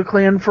running the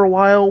clan for a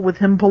while with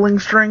him pulling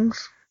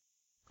strings?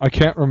 I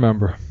can't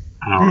remember.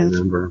 I don't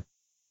remember.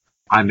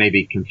 I may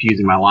be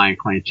confusing my Lion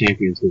Clan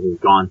champions because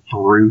we've gone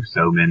through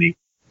so many.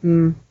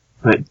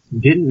 But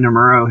didn't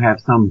Nimuro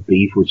have some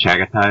beef with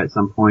Chagatai at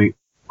some point?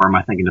 Or am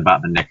I thinking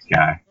about the next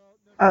guy?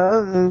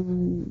 I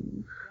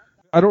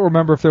don't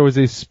remember if there was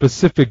a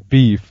specific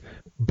beef,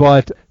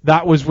 but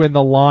that was when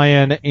the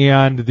lion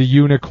and the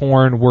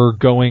unicorn were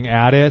going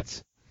at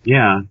it.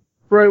 Yeah.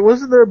 Right,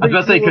 wasn't there a big I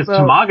was about to say, because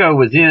Tamago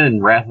was in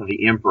Wrath of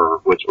the Emperor,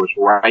 which was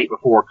right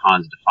before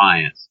Khan's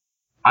Defiance.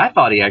 I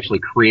thought he actually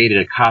created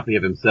a copy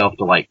of himself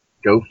to,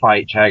 go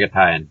fight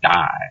Chagatai and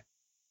die.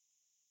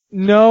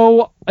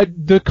 No,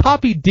 the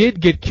copy did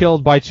get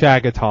killed by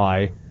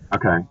Chagatai.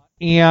 Okay.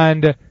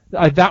 And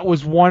that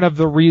was one of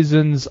the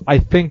reasons, I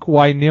think,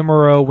 why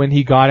Nimuro, when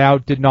he got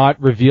out, did not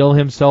reveal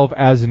himself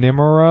as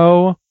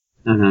Nimuro.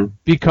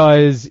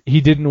 Because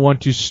he didn't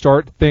want to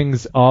start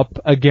things up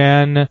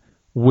again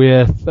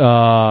with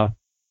the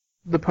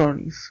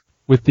ponies.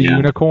 With the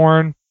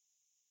unicorn.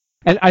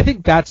 And I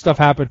think that stuff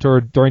happened to her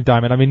during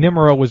Diamond. I mean,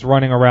 Nimuro was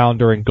running around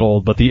during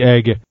Gold, but the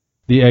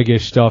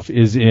eggish stuff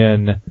is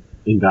in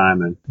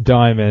Diamond.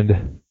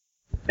 And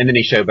then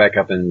he showed back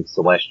up in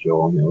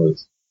Celestial, and it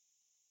was...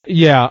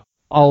 Yeah,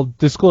 I'll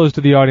disclose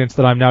to the audience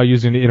that I'm now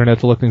using the internet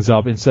to look things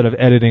up instead of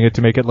editing it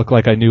to make it look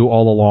like I knew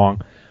all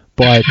along.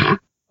 But...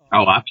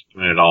 Oh, I've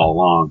been doing it all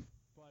along.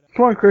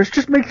 Come on, Chris,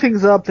 just make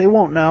things up. They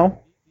won't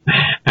know.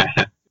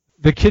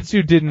 The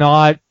Kitsu did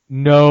not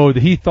know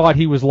that he thought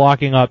he was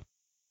locking up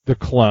the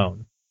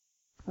clone.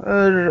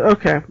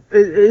 Okay.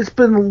 It's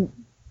been,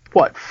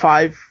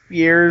 5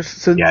 years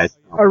since I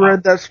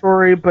read that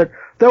story, but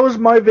that was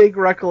my vague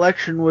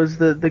recollection, was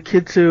that the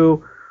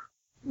Kitsu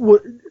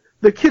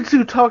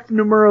talked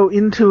Nimuro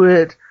into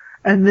it,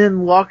 and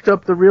then locked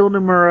up the real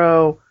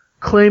Nimuro,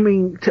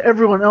 claiming to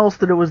everyone else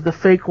that it was the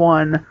fake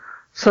one,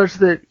 such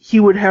that he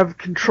would have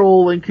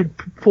control and could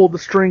pull the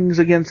strings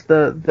against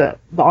the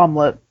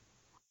omelet.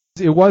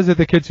 It was that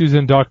the Kitsu's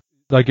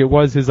it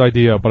was his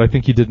idea, but I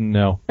think he didn't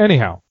know.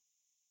 Anyhow.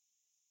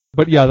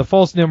 But yeah, the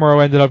false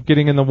Nimuro ended up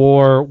getting in the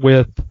war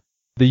with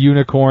the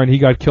unicorn. He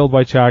got killed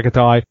by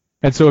Chagatai.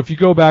 And so if you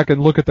go back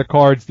and look at the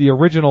cards, the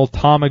original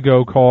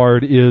Tamago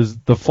card is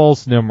the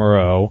false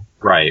Nimuro.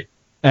 Right.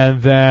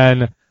 And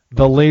then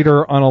the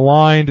later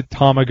unaligned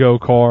Tamago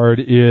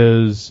card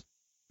is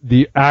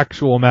the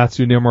actual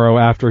Matsu Nimuro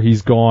after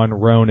he's gone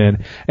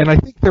Ronin. And I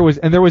think there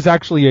was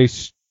actually a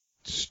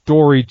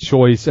story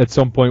choice at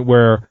some point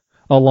where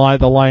the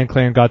Lion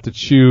Clan got to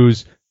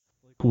choose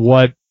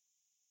what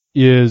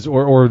is,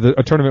 or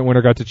a tournament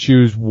winner got to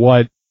choose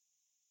what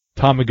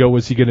Tamago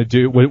was he going to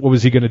do. What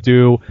was he going to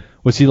do?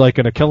 Was he going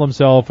to kill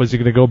himself? Was he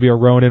going to go be a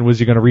Ronin? Was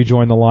he going to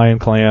rejoin the Lion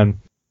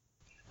Clan?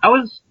 That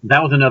was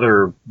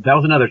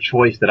another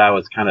choice that I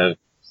was kind of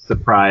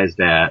surprised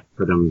at,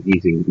 for them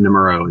using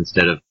Nimuro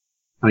instead of,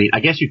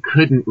 I guess you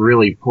couldn't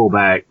really pull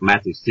back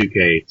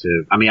Matsusuke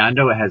to, I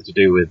know it has to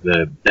do with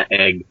the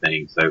egg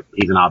thing, so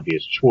he's an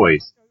obvious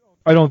choice.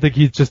 I don't think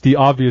he's just the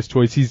obvious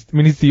choice. He's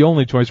the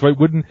only choice, right?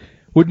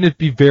 Wouldn't it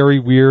be very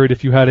weird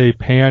if you had a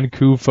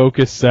Pan-Ku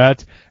focused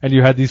set and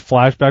you had these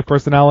flashback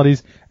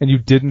personalities and you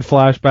didn't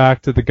flash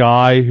back to the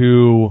guy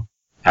who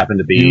happened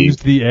to be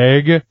used the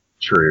egg?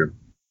 True.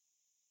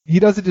 He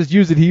doesn't just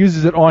use it, he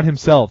uses it on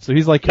himself. So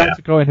he's like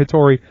Katsuko and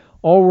Hattori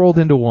all rolled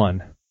into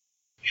one.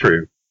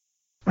 True.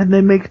 And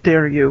they make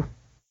Dare You.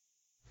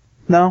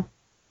 No?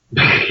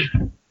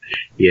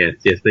 Yes,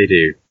 they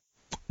do.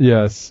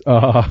 Yes.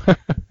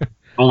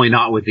 Only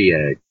not with the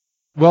egg.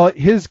 Well,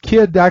 his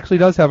kid actually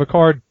does have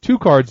two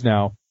cards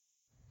now.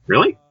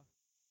 Really?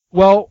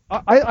 Well,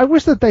 I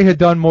wish that they had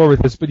done more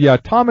with this, but yeah,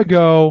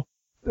 Tamago,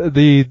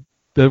 the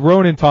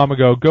Ronin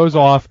Tamago goes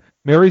off,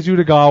 marries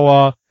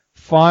Utagawa,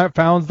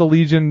 founds the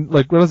Legion,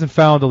 doesn't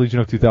found the Legion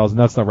of 2000,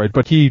 that's not right,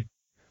 but he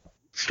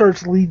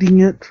starts leading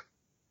it,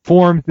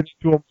 forms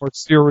into a more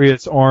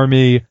serious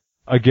army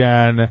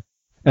again,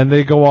 and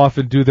they go off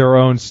and do their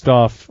own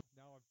stuff.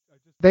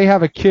 They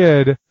have a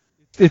kid,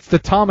 it's the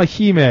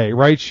Tamahime,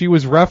 right? She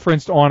was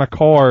referenced on a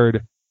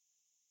card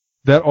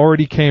that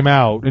already came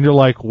out, and you're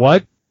like,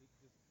 what?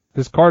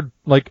 This card,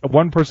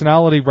 one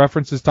personality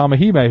references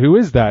Tamahime, who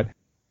is that?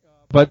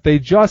 But they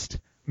just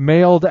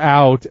mailed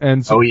out,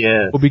 and so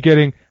we'll be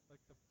getting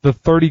the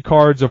 30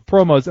 cards of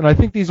promos, and I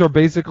think these are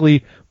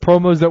basically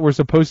promos that were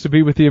supposed to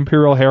be with the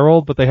Imperial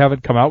Herald, but they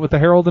haven't come out with the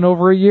Herald in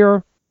over a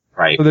year.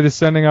 Right. So they're just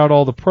sending out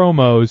all the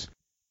promos.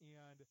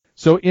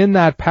 So in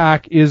that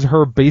pack is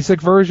her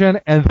basic version,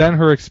 and then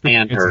her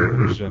experience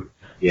version.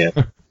 Yes.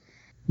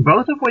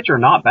 Both of which are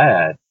not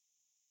bad.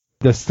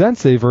 The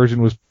Sensei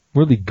version was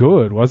really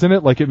good, wasn't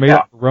it? It made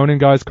the Ronin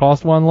guys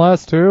cost one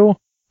less, too?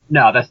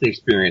 No, that's the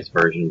experience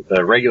version.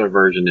 The regular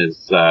version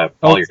is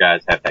all your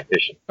guys have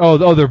tactician.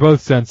 Oh, they're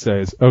both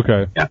senseis.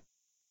 Okay. Yeah.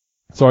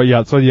 So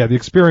the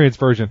experience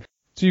version.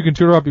 So you can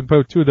tutor up, you can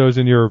put two of those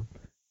in your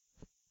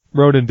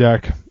Ronin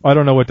deck. I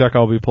don't know what deck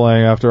I'll be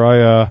playing after.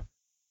 I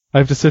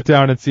have to sit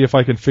down and see if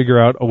I can figure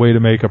out a way to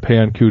make a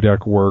Pan-Ku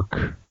deck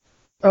work.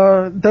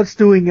 That's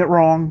doing it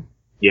wrong.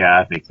 Yeah,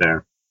 I think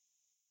so.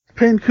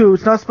 Pan-Ku,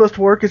 it's not supposed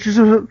to work. It's just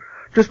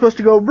supposed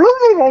to go blah,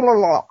 blah, blah,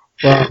 blah.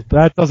 Well,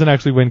 that doesn't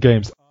actually win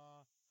games.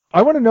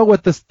 I want to know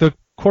what the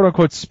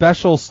quote-unquote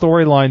special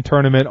storyline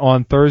tournament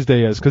on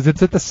Thursday is, because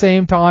it's at the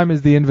same time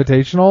as the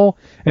Invitational,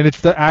 and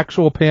it's the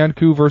actual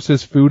Pan-Ku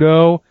versus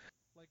Fudo.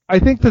 I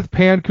think that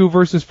Pan-Ku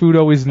versus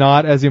Fudo is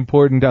not as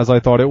important as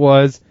I thought it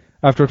was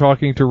after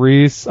talking to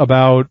Reese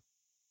about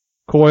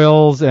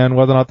coils and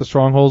whether or not the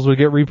strongholds would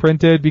get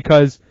reprinted,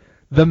 because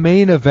the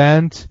main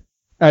event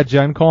at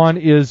Gen Con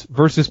is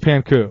versus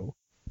Pan-Ku.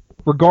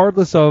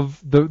 Regardless of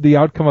the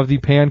outcome of the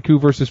Pan-Ku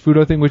versus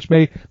Fudo thing,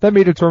 that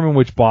may determine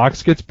which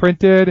box gets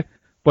printed,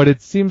 but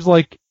it seems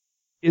like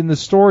in the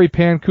story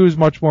Pan-Ku is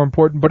much more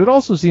important, but it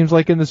also seems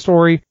like in the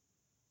story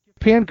if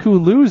Pan-Ku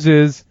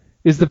loses,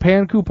 is the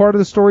Pan-Ku part of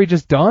the story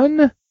just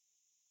done?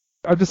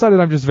 I've decided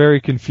I'm just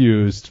very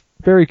confused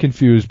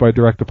by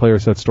direct-to-player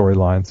set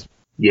storylines.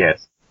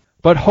 Yes.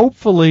 But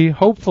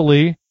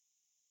hopefully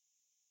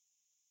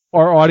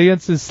our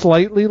audience is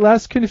slightly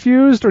less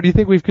confused, or do you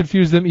think we've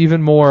confused them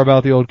even more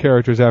about the old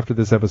characters after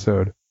this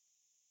episode?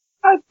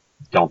 I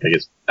don't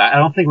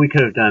think we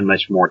could have done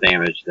much more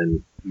damage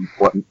than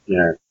what,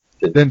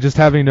 than just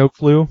having no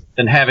clue?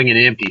 Than having an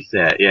empty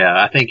set, yeah.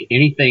 I think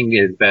anything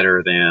is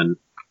better than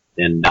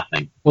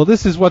nothing. Well,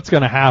 this is what's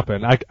going to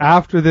happen.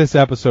 After this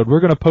episode,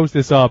 we're going to post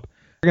this up.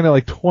 We're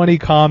going to 20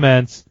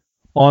 comments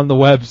on the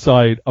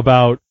website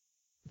about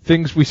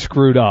things we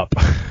screwed up.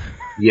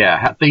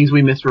 Yeah, things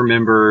we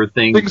misremember,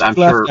 things I'm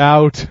left sure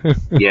out.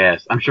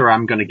 Yes, I'm sure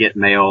I'm going to get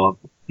mail.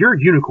 You're a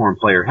Unicorn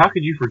player. How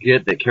could you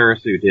forget that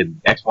Karasu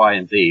did X, Y,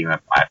 and Z?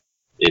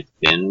 It's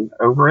been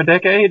over a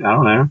decade. I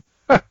don't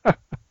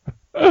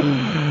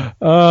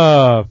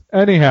know.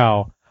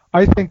 Anyhow,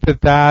 I think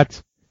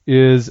that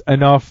is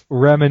enough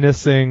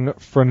reminiscing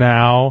for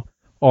now.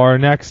 Our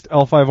next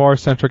L5R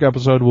centric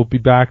episode will be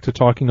back to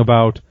talking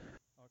about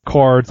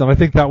cards, and I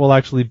think that will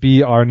actually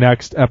be our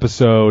next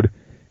episode,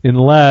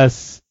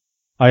 unless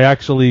I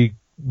actually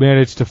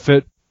managed to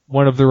fit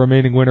one of the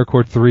remaining Winter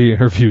Court 3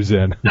 interviews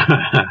in.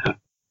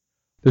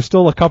 There's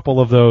still a couple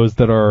of those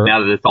that are...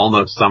 Now that it's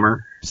almost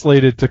summer.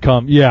 Slated to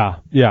come. Yeah.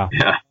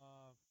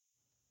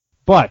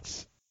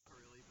 But,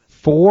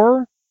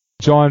 for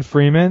John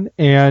Freeman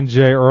and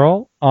Jay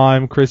Earl,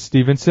 I'm Chris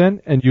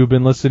Stevenson, and you've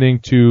been listening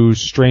to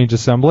Strange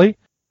Assembly.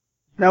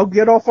 Now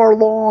get off our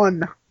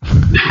lawn.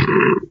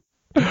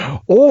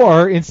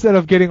 Or, instead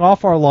of getting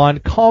off our lawn,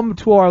 come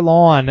to our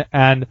lawn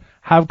and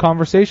have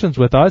conversations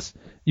with us.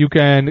 You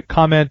can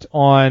comment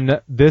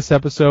on this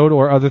episode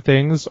or other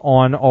things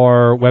on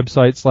our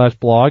website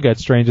 /blog at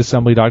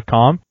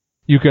strangeassembly.com.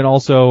 You can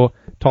also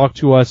talk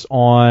to us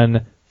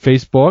on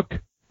Facebook,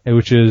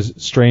 which is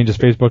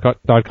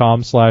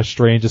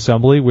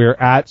facebook.com/strangeassembly. We're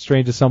at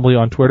Strange Assembly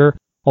on Twitter,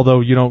 although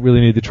you don't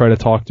really need to try to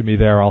talk to me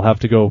there. I'll have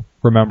to go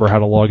remember how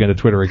to log into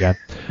Twitter again.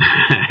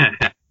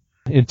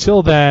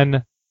 Until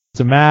then,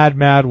 it's a mad,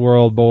 mad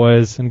world,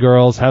 boys and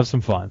girls. Have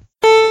some fun.